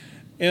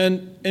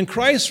 And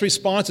Christ's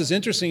response is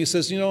interesting. He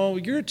says,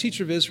 you're a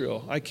teacher of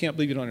Israel. I can't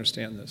believe you don't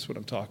understand this, what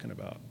I'm talking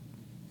about.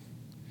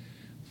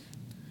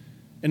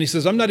 And he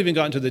says, I'm not even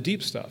gotten to the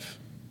deep stuff.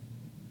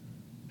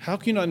 How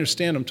can you not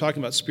understand I'm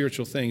talking about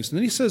spiritual things? And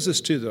then he says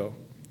this too, though.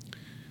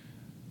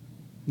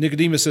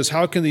 Nicodemus says,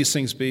 how can these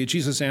things be?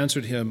 Jesus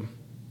answered him,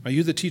 are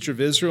you the teacher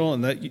of Israel,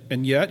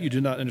 and yet you do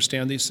not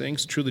understand these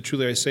things? Truly,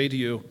 truly, I say to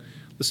you,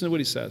 listen to what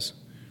he says.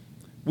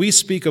 We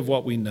speak of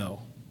what we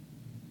know.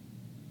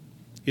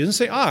 He doesn't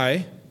say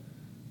I,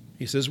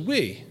 he says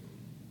we.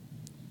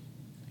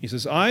 He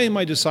says, I and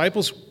my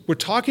disciples, we're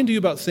talking to you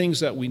about things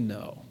that we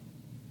know.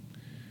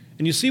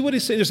 And you see what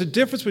he's saying? There's a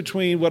difference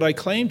between what I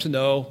claim to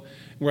know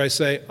and where I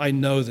say, I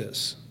know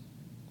this.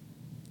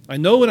 I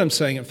know what I'm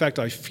saying. In fact,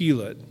 I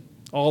feel it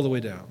all the way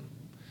down.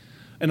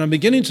 And I'm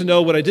beginning to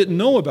know what I didn't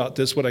know about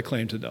this, what I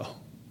claim to know.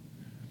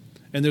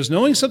 And there's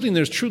knowing something,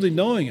 there's truly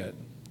knowing it.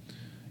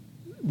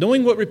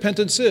 Knowing what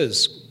repentance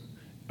is.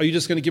 Are you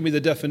just going to give me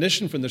the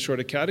definition from the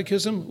Shorter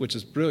Catechism, which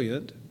is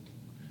brilliant?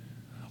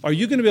 Are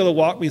you going to be able to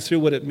walk me through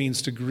what it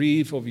means to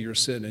grieve over your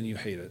sin and you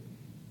hate it?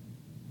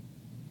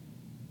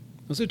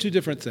 Those are two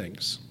different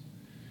things.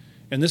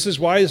 And this is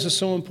why this is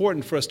so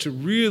important for us to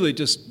really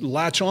just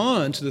latch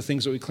on to the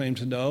things that we claim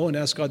to know and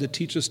ask God to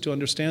teach us to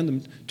understand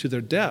them to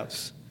their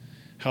depth,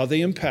 how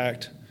they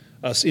impact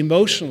us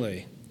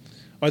emotionally.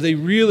 Are they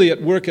really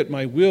at work at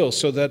my will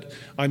so that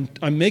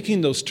I'm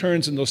making those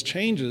turns and those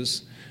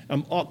changes?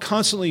 I'm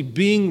constantly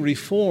being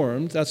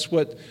reformed. That's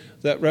what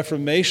that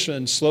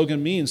Reformation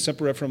slogan means,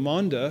 Semper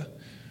Reformanda.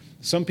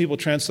 Some people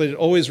translate it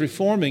always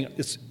reforming.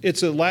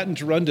 It's a Latin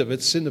gerundive.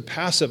 It's in the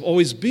passive,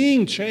 always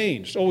being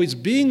changed, always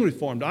being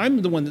reformed.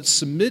 I'm the one that's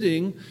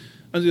submitting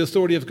under the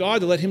authority of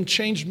God to let him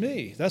change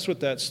me. That's what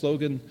that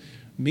slogan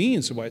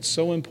means and why it's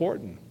so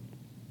important.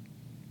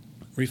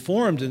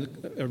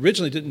 Reformed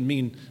originally didn't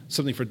mean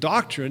something for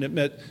doctrine. It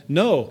meant,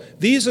 no,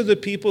 these are the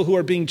people who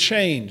are being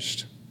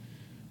changed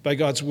by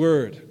God's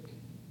word.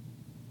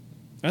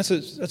 That's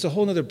a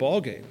whole other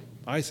ballgame,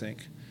 I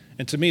think.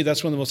 And to me,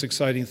 that's one of the most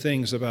exciting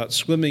things about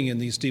swimming in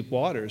these deep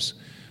waters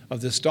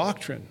of this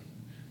doctrine,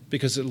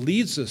 because it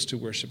leads us to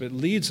worship. It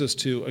leads us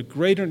to a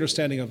greater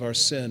understanding of our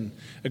sin,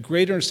 a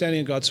greater understanding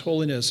of God's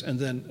holiness, and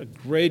then a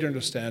greater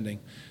understanding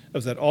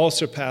of that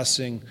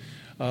all-surpassing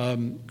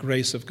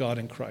grace of God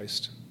in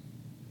Christ.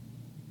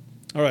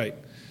 All right,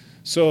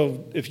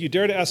 so if you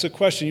dare to ask a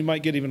question, you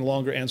might get even a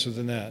longer answer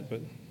than that,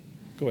 but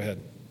go ahead.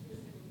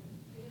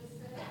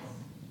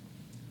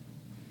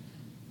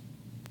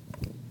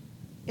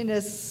 In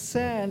a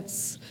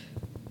sense,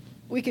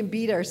 we can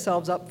beat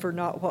ourselves up for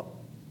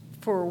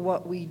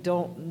what we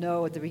don't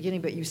know at the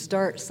beginning, but you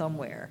start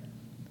somewhere.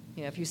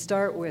 If you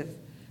start with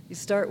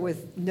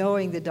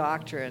knowing the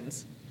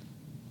doctrines,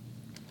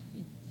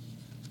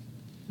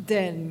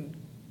 then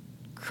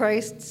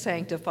Christ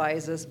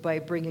sanctifies us by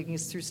bringing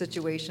us through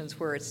situations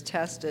where it's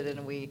tested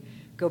and we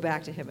go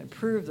back to him and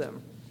prove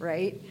them,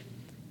 right?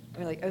 I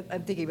mean, like,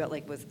 I'm thinking about,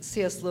 like, with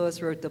C.S. Lewis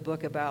wrote the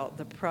book about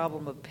the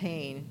problem of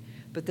pain,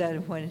 but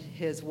then when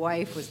his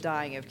wife was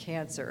dying of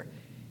cancer,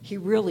 he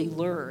really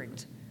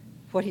learned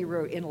what he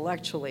wrote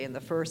intellectually in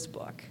the first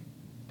book.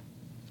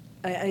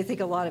 I think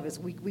a lot of us,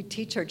 we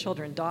teach our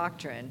children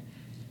doctrine,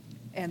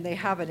 and they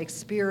haven't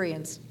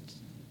experienced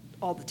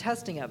all the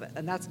testing of it,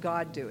 and that's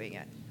God doing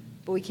it.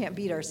 But we can't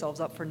beat ourselves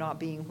up for not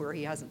being where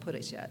he hasn't put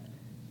us yet.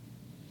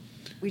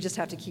 We just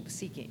have to keep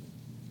seeking,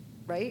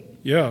 right?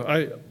 Yeah,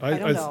 I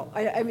don't know.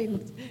 I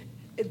mean,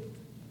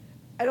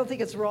 I don't think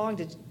it's wrong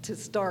to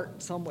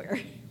start somewhere.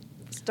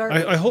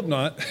 I hope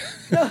not.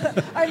 No,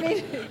 I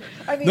mean.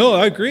 No,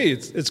 I agree.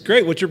 It's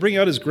great. What you're bringing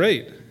out is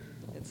great.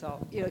 And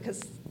so, you know,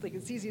 because like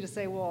it's easy to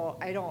say, well,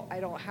 I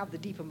don't have the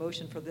deep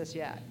emotion for this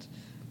yet.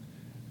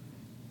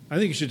 I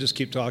think you should just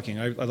keep talking.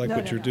 I like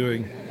what you're No.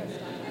 doing.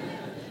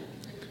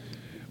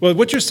 Well,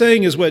 what you're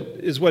saying is what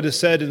is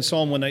said in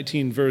Psalm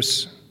 119,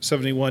 verse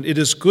 71. It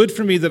is good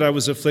for me that I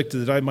was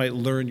afflicted, that I might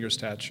learn your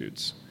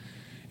statutes.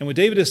 And what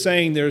David is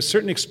saying, there are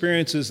certain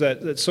experiences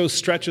that so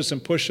stretch us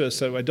and push us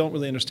that I don't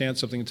really understand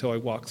something until I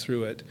walk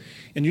through it.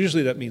 And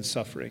usually that means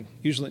suffering.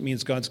 Usually it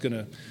means God's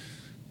going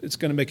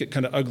to make it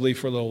kind of ugly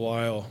for a little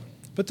while.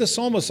 But the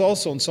psalmist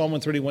also in Psalm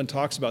 131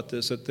 talks about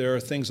this, that there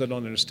are things I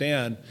don't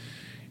understand.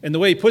 And the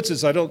way he puts it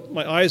is,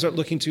 my eyes aren't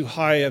looking too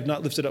high. I have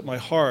not lifted up my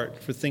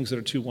heart for things that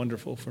are too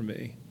wonderful for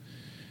me.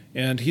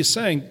 And he's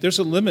saying there's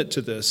a limit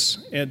to this.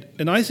 And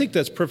I think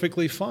that's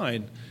perfectly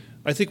fine.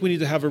 I think we need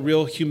to have a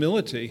real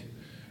humility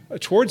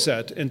towards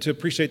that and to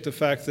appreciate the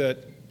fact that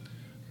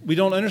we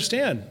don't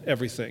understand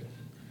everything.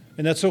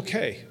 And that's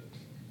okay.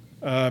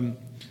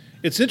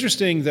 It's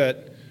interesting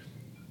that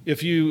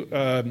if you,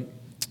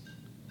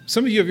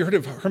 some of you, have you heard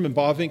of Herman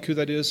Bavinck, who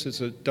that is?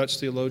 He's a Dutch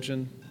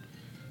theologian.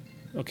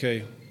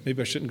 Okay,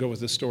 maybe I shouldn't go with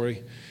this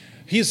story.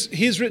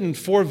 He's written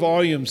 4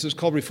 volumes. It's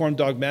called Reformed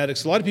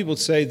Dogmatics. A lot of people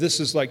say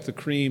this is like the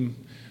cream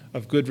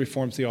of good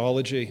Reformed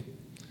theology.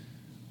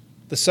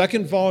 The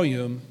second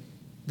volume,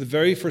 the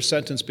very first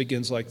sentence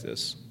begins like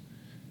this.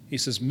 He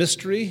says,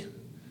 mystery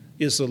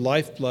is the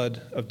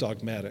lifeblood of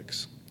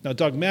dogmatics. Now,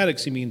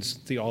 dogmatics, he means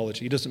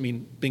theology. He doesn't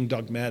mean being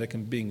dogmatic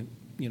and being,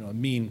 a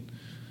mean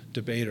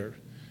debater.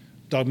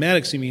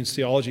 Dogmatics, he means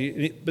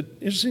theology. But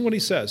interesting what he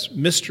says.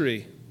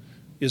 Mystery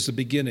is the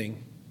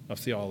beginning of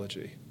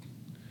theology.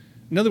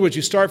 In other words,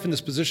 you start from this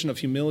position of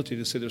humility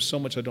to say, there's so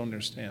much I don't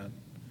understand.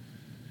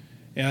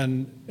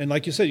 And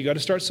like you said, you got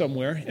to start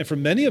somewhere. And for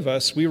many of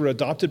us, we were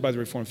adopted by the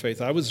Reformed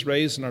faith. I was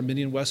raised in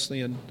Arminian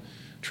Wesleyan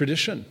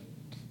tradition.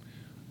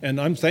 And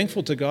I'm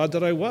thankful to God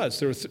that I was.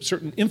 There were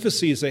certain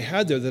emphases they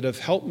had there that have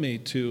helped me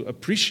to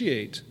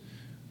appreciate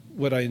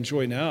what I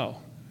enjoy now.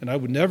 And I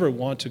would never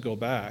want to go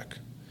back.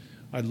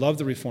 I love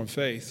the Reformed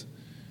faith.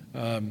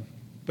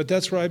 But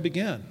that's where I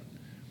began.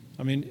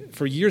 I mean,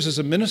 for years as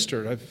a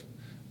minister,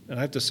 and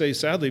I have to say,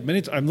 sadly,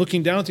 many times I'm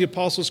looking down at the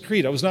Apostles'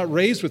 Creed. I was not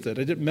raised with it.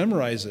 I didn't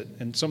memorize it.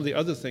 And some of the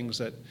other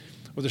things or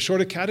the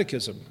Shorter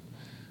Catechism.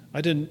 I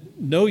didn't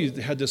know you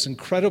had this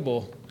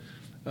incredible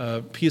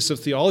piece of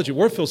theology.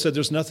 Warfield said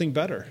there's nothing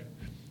better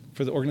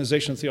for the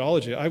organization of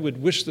theology. I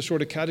would wish the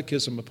Shorter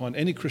Catechism upon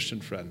any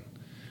Christian friend.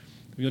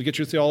 If you're going to get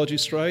your theology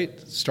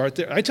straight, start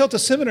there. I tell it to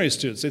seminary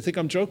students. They think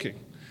I'm joking.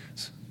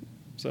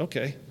 So,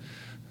 okay.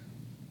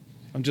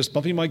 I'm just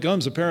bumping my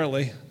gums,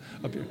 apparently.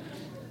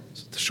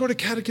 The Shorter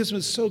Catechism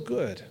is so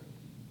good.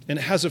 And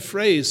it has a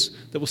phrase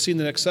that we'll see in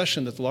the next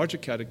session that the larger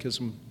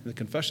catechism and the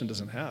confession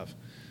doesn't have.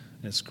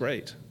 And it's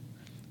great.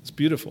 It's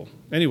beautiful.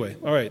 Anyway,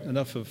 all right,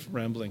 enough of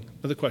rambling.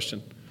 Another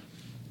question.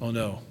 Oh,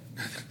 no.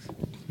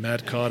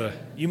 Matt Cotta.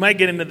 You might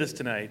get into this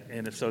tonight,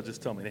 and if so,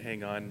 just tell me to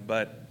hang on.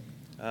 But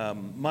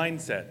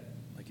mindset,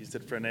 like you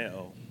said,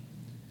 phroneo.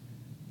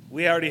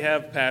 We already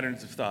have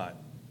patterns of thought.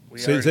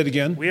 Say that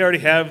again? We already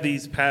have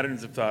these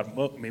patterns of thought.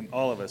 I mean,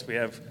 all of us. We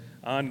have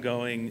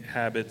ongoing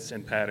habits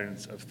and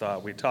patterns of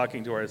thought. We're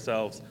talking to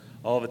ourselves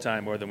all the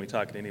time more than we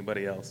talk to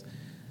anybody else.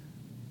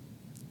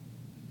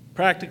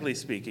 Practically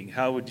speaking,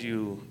 how would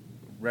you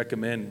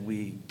recommend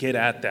we get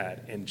at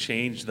that and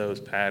change those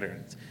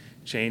patterns,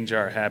 change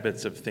our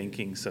habits of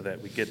thinking so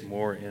that we get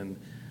more in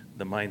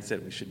the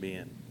mindset we should be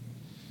in?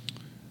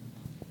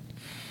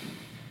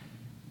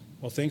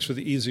 Well, thanks for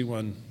the easy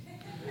one.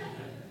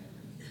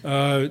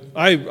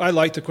 I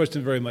like the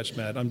question very much,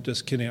 Matt. I'm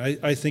just kidding.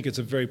 I think it's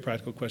a very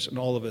practical question.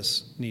 All of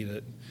us need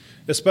it.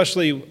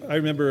 Especially, I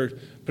remember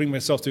putting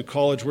myself through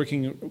college,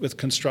 working with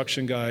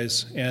construction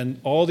guys, and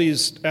all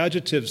these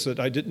adjectives that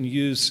I didn't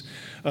use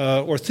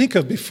or think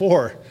of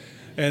before.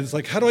 And it's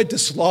like, how do I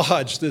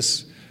dislodge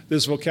this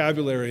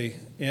vocabulary?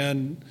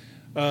 And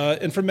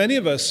for many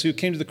of us who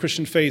came to the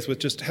Christian faith with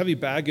just heavy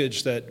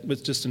baggage that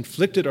was just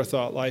inflicted our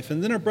thought life,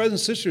 and then our brothers and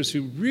sisters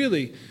who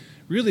really,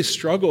 really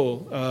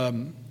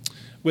struggle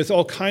with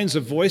all kinds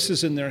of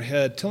voices in their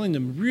head, telling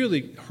them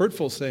really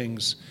hurtful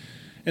things.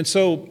 And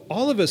so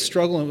all of us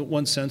struggle in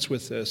one sense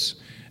with this.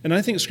 And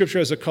I think Scripture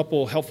has a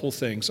couple helpful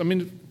things. I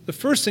mean, the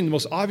first thing, the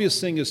most obvious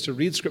thing is to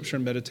read Scripture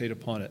and meditate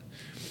upon it.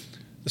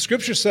 The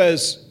Scripture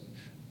says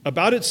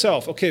about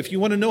itself, okay, if you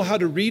want to know how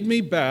to read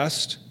me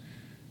best,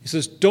 he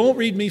says, don't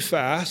read me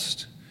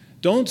fast,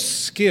 don't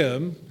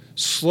skim,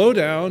 slow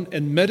down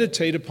and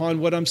meditate upon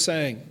what I'm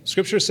saying.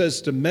 Scripture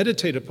says to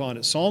meditate upon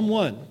it. Psalm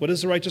 1, what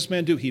does the righteous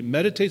man do? He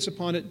meditates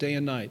upon it day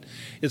and night.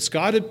 It's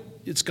got to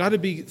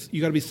be,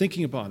 you got to be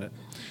thinking upon it.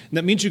 And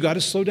that means you got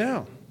to slow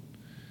down.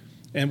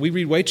 And we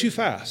read way too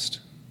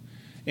fast.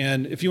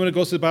 And if you want to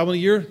go through the Bible in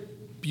a year,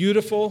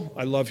 beautiful,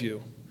 I love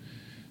you.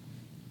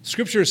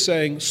 Scripture is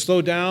saying,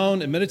 slow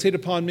down and meditate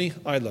upon me,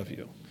 I love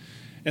you.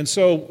 And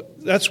so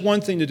that's one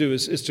thing to do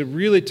is to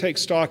really take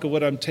stock of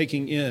what I'm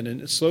taking in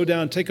and slow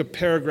down, take a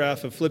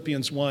paragraph of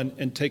Philippians 1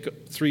 and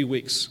take 3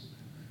 weeks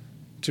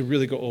to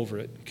really go over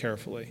it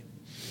carefully.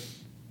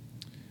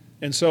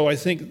 And so I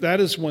think that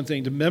is one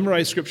thing. To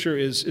memorize Scripture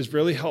is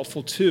really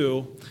helpful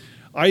too.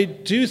 I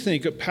do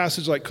think a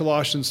passage like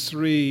Colossians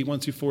 3, 1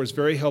 through 4 is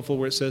very helpful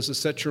where it says to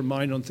set your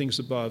mind on things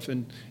above.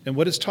 And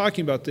what it's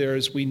talking about there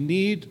is we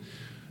need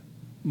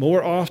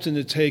more often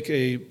to take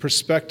a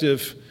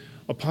perspective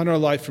upon our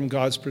life from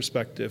God's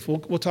perspective.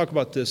 We'll talk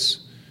about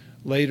this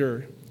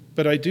later,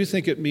 but I do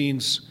think it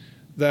means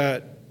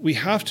that we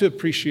have to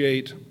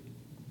appreciate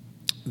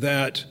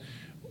that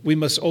we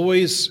must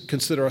always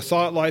consider our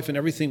thought life and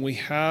everything we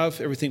have,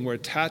 everything we're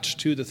attached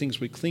to, the things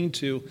we cling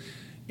to,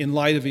 in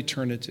light of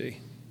eternity.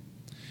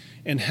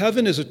 And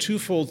heaven is a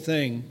twofold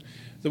thing,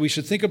 that we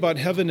should think about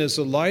heaven as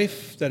a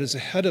life that is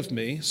ahead of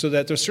me, so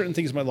that there's certain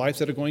things in my life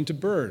that are going to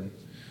burn.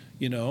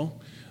 You know,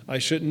 I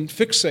shouldn't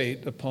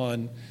fixate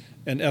upon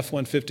an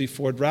F-150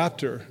 Ford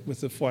Raptor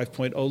with the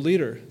 5.0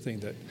 liter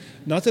thing.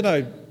 Not that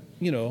I,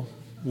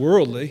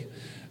 worldly,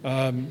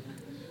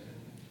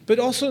 but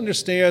also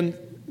understand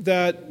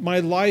that my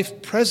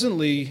life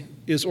presently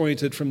is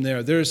oriented from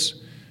there.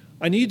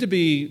 I need to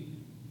be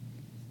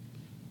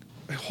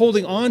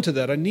holding on to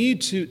that. I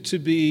need to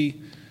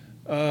be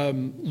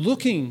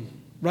looking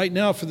right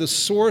now for the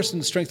source and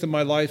the strength of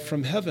my life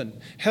from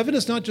heaven. Heaven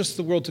is not just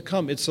the world to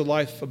come. It's the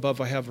life above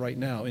I have right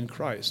now in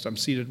Christ. I'm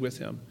seated with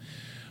him.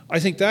 I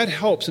think that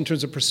helps in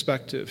terms of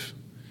perspective.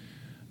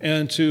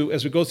 And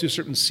as we go through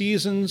certain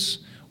seasons,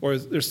 or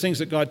there's things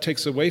that God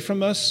takes away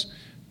from us,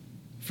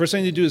 first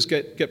thing to do is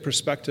get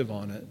perspective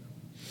on it.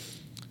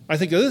 I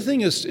think the other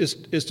thing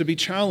is to be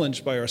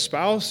challenged by our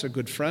spouse, a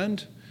good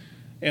friend,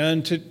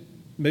 and to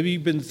maybe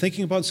you've been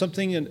thinking about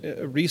something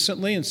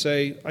recently and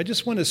say, I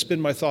just want to spin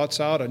my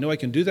thoughts out. I know I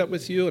can do that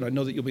with you, and I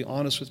know that you'll be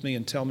honest with me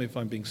and tell me if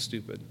I'm being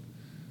stupid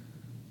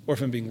or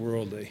if I'm being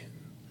worldly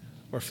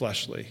or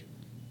fleshly.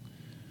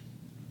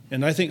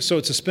 And I think so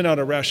to spin out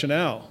a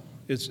rationale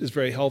is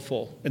very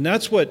helpful. And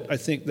that's what I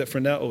think that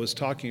Frenetto is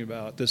talking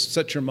about, this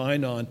set your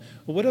mind on.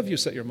 Well, what have you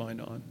set your mind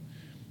on?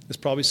 It's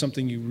probably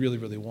something you really,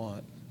 really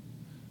want.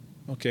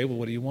 Okay, well,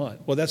 what do you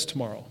want? Well, that's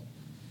tomorrow.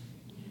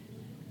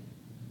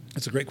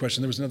 That's a great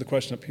question. There was another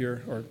question up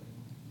here, or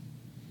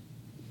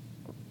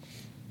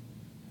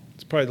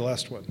it's probably the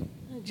last one.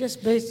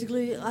 Just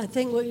basically, I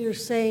think what you're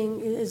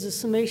saying as a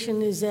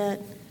summation is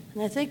that,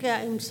 and I think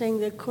I'm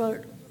saying the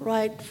quote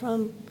right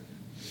from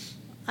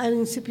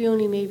Eileen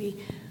Scipione maybe,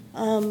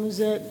 is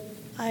that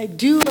I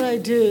do what I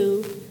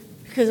do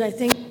because I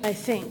think I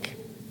think.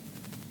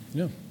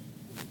 Yeah.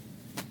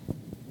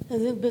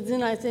 But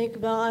then I think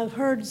about, I've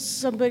heard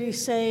somebody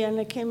say, and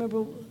I can't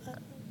remember,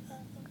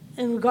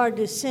 in regard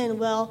to sin,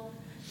 well,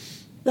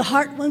 the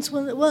heart wants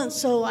what it wants,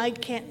 so I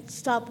can't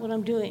stop what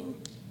I'm doing.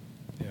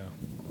 Yeah.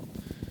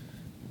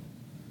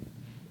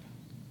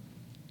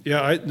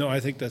 Yeah, I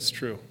think that's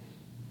true.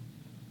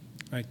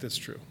 I think that's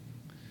true.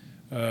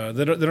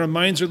 That our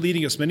minds are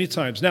leading us many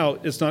times. Now,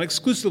 it's not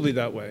exclusively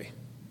that way,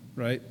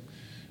 right?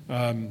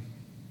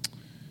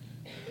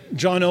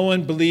 John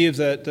Owen believed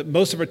that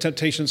most of our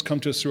temptations come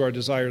to us through our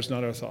desires,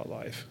 not our thought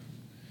life.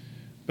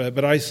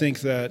 But I think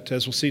that,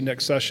 as we'll see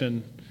next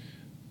session,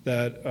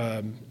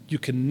 that you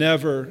can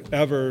never,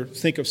 ever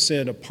think of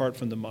sin apart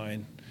from the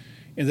mind.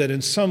 And that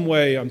in some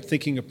way I'm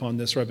thinking upon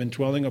this, or I've been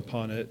dwelling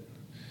upon it.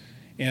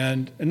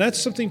 And that's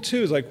something,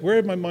 too, is like, where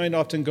is my mind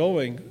often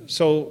going?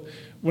 So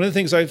one of the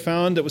things I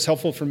found that was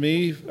helpful for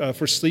me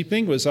for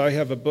sleeping was I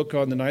have a book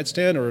on the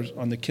nightstand or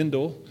on the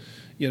Kindle,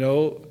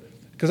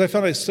 because I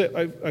found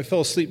I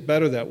fell asleep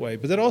better that way.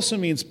 But that also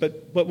means,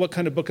 but what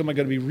kind of book am I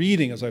going to be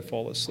reading as I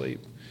fall asleep?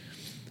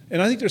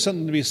 And I think there's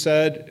something to be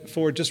said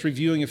for just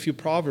reviewing a few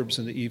Proverbs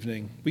in the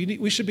evening.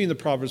 We should be in the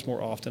Proverbs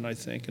more often, I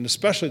think, and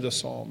especially the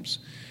Psalms.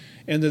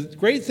 And the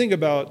great thing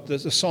about the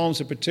Psalms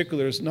in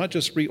particular is not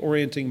just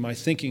reorienting my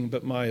thinking,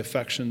 but my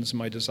affections,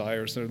 my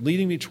desires. They're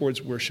leading me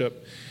towards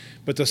worship.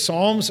 But the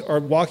Psalms are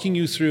walking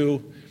you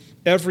through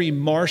every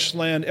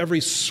marshland,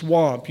 every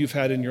swamp you've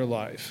had in your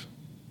life.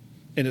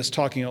 And it's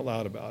talking out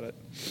loud about it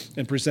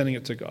and presenting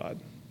it to God.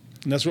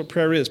 And that's what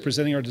prayer is,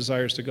 presenting our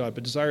desires to God.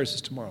 But desires is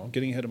tomorrow. I'm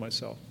getting ahead of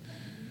myself.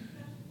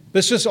 But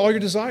it's just all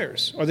your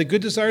desires. Are they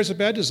good desires or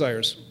bad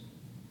desires?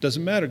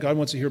 Doesn't matter. God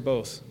wants to hear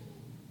both.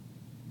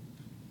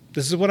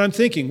 This is what I'm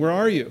thinking. Where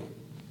are you?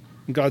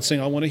 And God's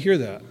saying, I want to hear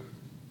that.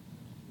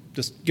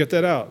 Just get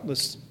that out.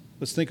 Let's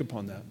think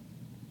upon that.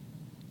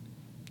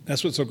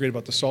 That's what's so great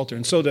about the Psalter.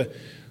 And so to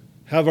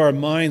have our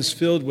minds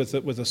filled with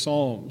the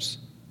Psalms,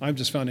 I've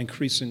just found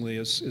increasingly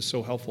is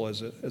so helpful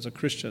as a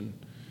Christian.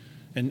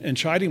 And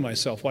chiding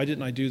myself, why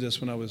didn't I do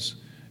this when I was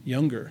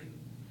younger?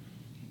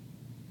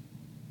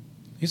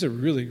 These are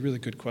really, really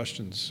good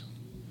questions.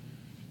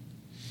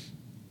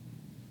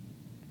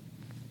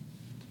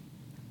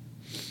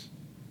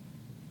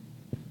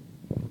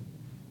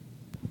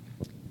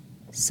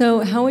 So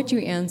how would you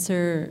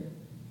answer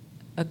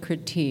a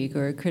critique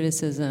or a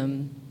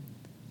criticism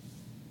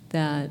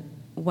that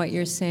what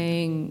you're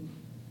saying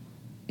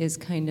is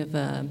kind of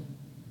a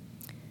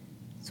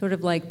sort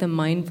of like the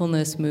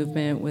mindfulness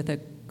movement with a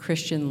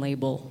Christian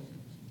label,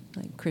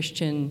 like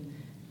Christian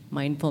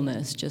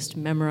mindfulness, just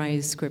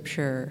memorize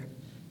scripture,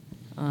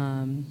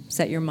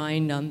 set your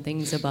mind on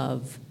things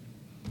above,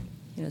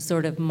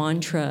 sort of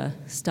mantra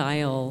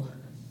style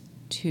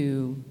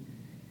to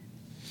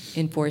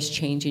enforce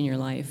change in your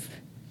life.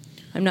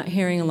 I'm not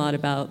hearing a lot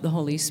about the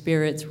Holy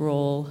Spirit's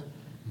role,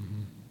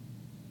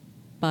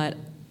 but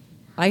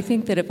I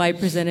think that if I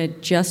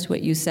presented just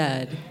what you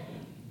said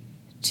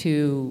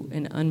to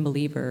an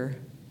unbeliever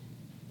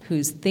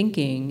who's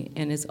thinking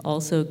and is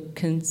also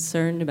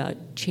concerned about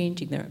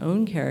changing their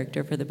own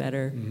character for the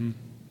better,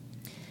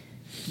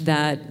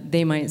 that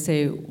they might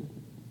say,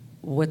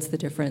 what's the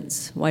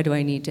difference? Why do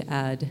I need to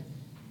add,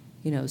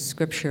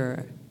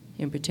 scripture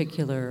in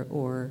particular,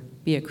 or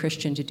be a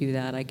Christian to do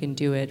that? I can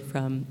do it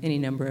from any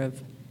number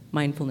of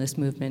mindfulness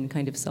movement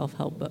kind of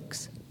self-help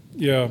books.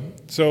 Yeah,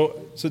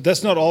 so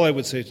that's not all I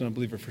would say to an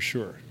unbeliever for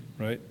sure,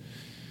 right?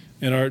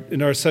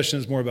 In our session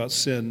is more about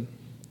sin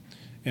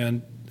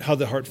and how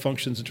the heart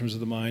functions in terms of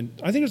the mind.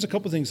 I think there's a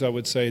couple things I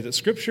would say. That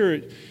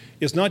Scripture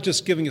is not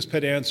just giving us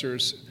pet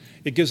answers.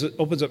 It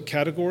opens up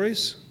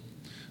categories.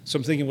 So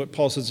I'm thinking what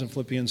Paul says in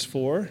Philippians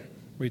 4,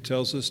 where he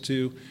tells us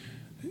to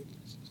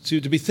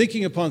be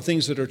thinking upon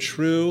things that are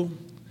true,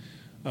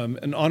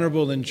 and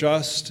honorable and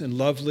just and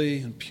lovely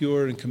and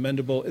pure and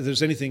commendable. If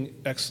there's anything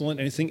excellent,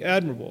 anything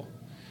admirable.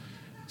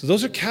 So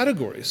those are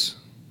categories.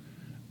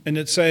 And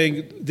it's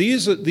saying,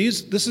 this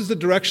is the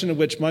direction in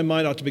which my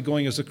mind ought to be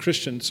going as a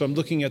Christian. So I'm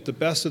looking at the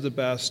best of the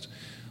best.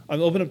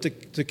 I'm open up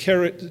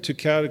to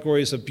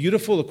categories of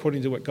beautiful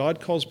according to what God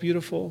calls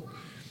beautiful,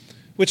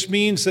 which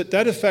means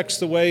that affects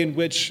the way in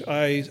which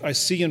I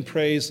see and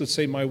praise, let's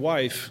say, my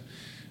wife.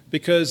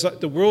 Because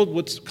the world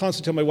would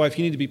constantly tell my wife,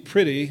 you need to be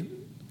pretty.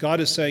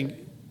 God is saying,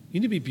 you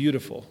need to be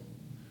beautiful.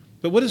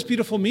 But what does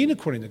beautiful mean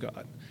according to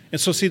God?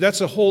 And so, see, that's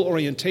a whole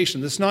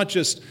orientation. It's not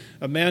just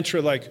a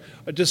mantra like,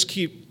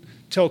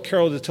 tell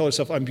Carol to tell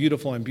herself, I'm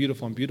beautiful, I'm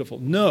beautiful, I'm beautiful.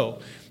 No,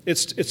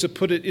 it's to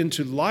put it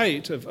into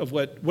light of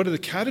what are the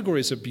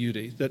categories of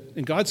beauty.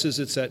 And God says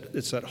it's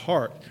that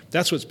heart.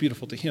 That's what's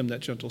beautiful to him,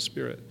 that gentle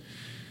spirit.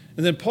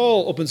 And then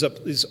Paul opens up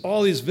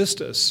all these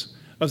vistas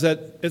of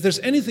that if there's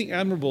anything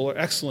admirable or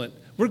excellent,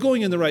 we're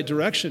going in the right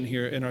direction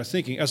here in our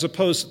thinking, as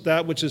opposed to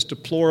that which is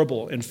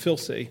deplorable and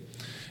filthy,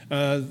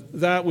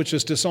 that which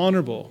is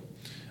dishonorable,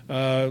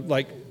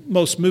 like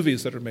most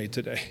movies that are made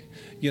today,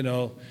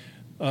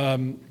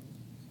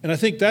 And I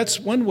think that's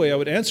one way I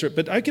would answer it.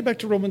 But I get back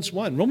to Romans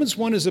 1. Romans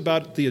 1 is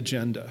about the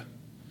agenda.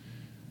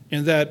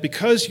 And that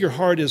because your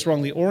heart is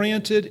wrongly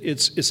oriented,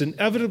 it's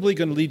inevitably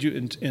going to lead you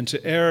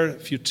into error,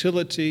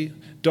 futility,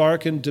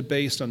 dark and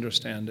debased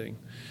understanding.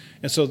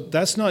 And so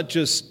that's not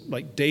just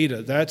like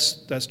data,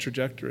 that's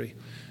trajectory.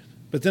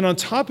 But then on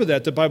top of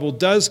that, the Bible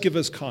does give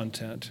us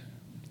content.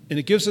 And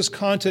it gives us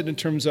content in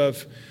terms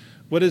of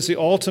what is the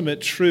ultimate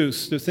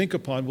truth to think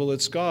upon? Well,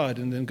 it's God.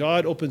 And then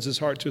God opens his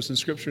heart to us in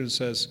Scripture and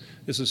says,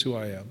 this is who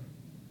I am.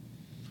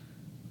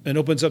 And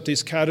opens up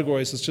these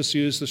categories. Let's just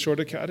use the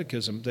shorter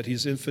catechism, that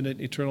he's infinite,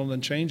 eternal, and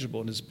unchangeable,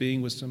 and his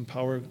being, wisdom,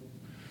 power.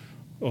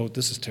 Oh,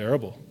 this is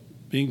terrible.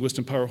 Being,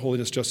 wisdom, power,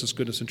 holiness, justice,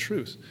 goodness, and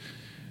truth.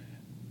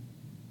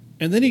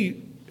 And then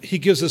he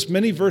gives us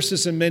many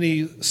verses and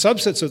many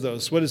subsets of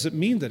those. What does it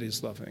mean that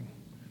he's loving?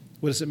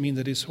 What does it mean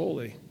that he's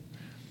holy?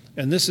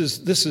 And this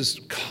is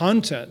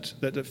content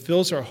that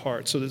fills our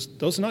heart. So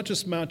those are not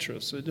just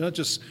mantras. They're not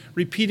just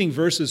repeating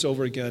verses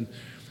over again.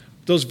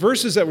 Those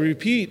verses that we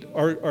repeat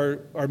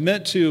are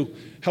meant to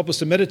help us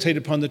to meditate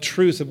upon the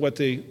truth of what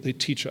they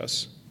teach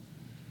us.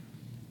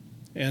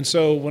 And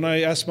so when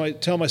I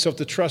tell myself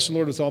to trust the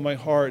Lord with all my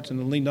heart and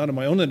to lean not on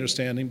my own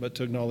understanding, but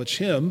to acknowledge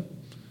him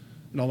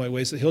in all my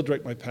ways, that he'll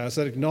direct my paths,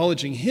 that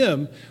acknowledging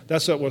him,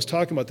 that's what I was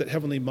talking about, that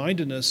heavenly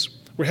mindedness,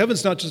 where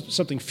heaven's not just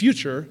something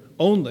future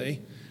only,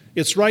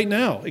 it's right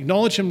now.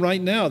 Acknowledge him right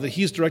now, that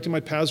he's directing my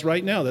paths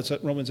right now. That's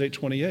at Romans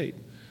 8:28.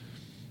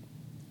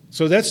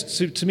 So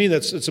to me,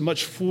 it's a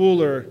much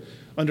fuller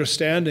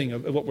understanding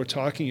of what we're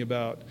talking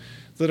about.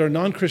 That our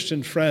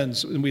non-Christian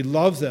friends, and we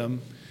love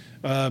them,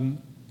 and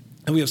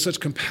we have such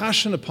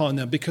compassion upon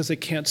them because they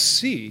can't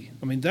see.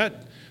 I mean,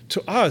 that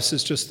to us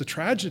is just the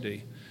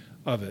tragedy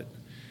of it.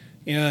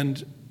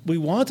 And we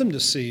want them to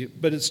see,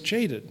 but it's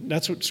jaded.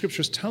 That's what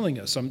Scripture is telling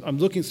us. I'm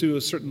looking through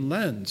a certain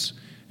lens,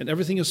 and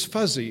everything is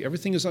fuzzy.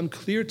 Everything is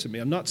unclear to me.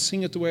 I'm not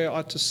seeing it the way I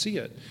ought to see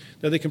it.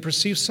 Now, they can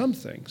perceive some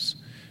things.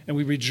 And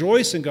we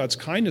rejoice in God's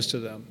kindness to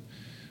them,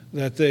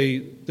 that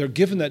they're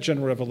given that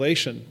general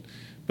revelation.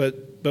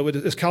 But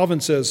as Calvin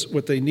says,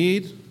 what they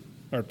need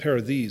are a pair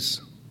of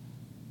these,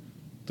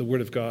 the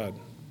Word of God,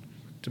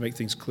 to make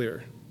things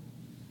clear.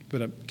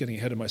 But I'm getting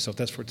ahead of myself.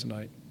 That's for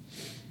tonight.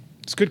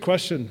 It's a good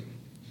question.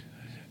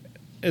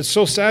 It's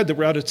so sad that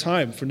we're out of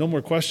time. For no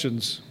more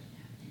questions.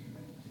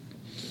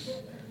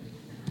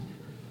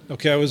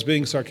 Okay, I was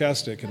being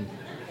sarcastic, and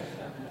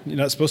you're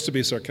not supposed to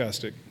be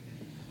sarcastic.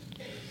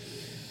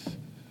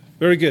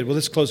 Very good. Well,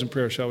 let's close in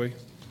prayer, shall we?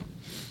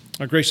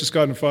 Our gracious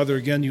God and Father,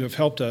 again, you have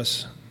helped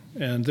us.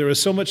 And there is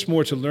so much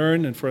more to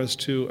learn and for us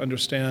to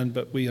understand,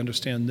 but we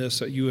understand this,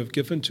 that you have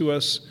given to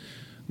us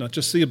not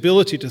just the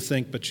ability to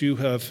think, but you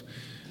have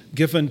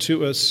given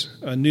to us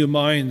new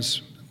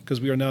minds,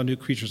 because we are now new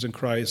creatures in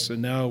Christ,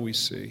 and now we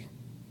see.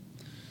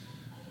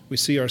 We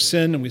see our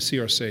sin and we see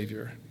our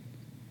Savior.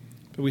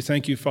 But we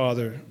thank you,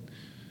 Father,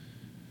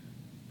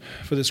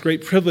 for this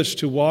great privilege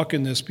to walk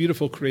in this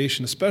beautiful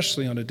creation,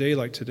 especially on a day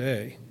like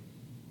today,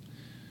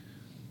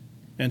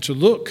 and to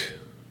look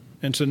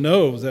and to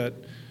know that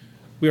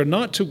we are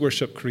not to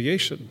worship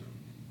creation,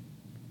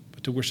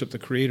 but to worship the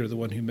Creator, the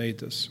one who made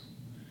this,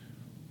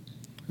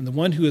 and the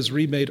one who has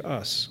remade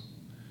us.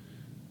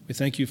 We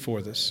thank you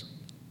for this.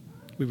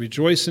 We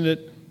rejoice in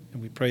it,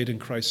 and we pray it in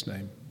Christ's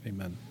name.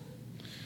 Amen.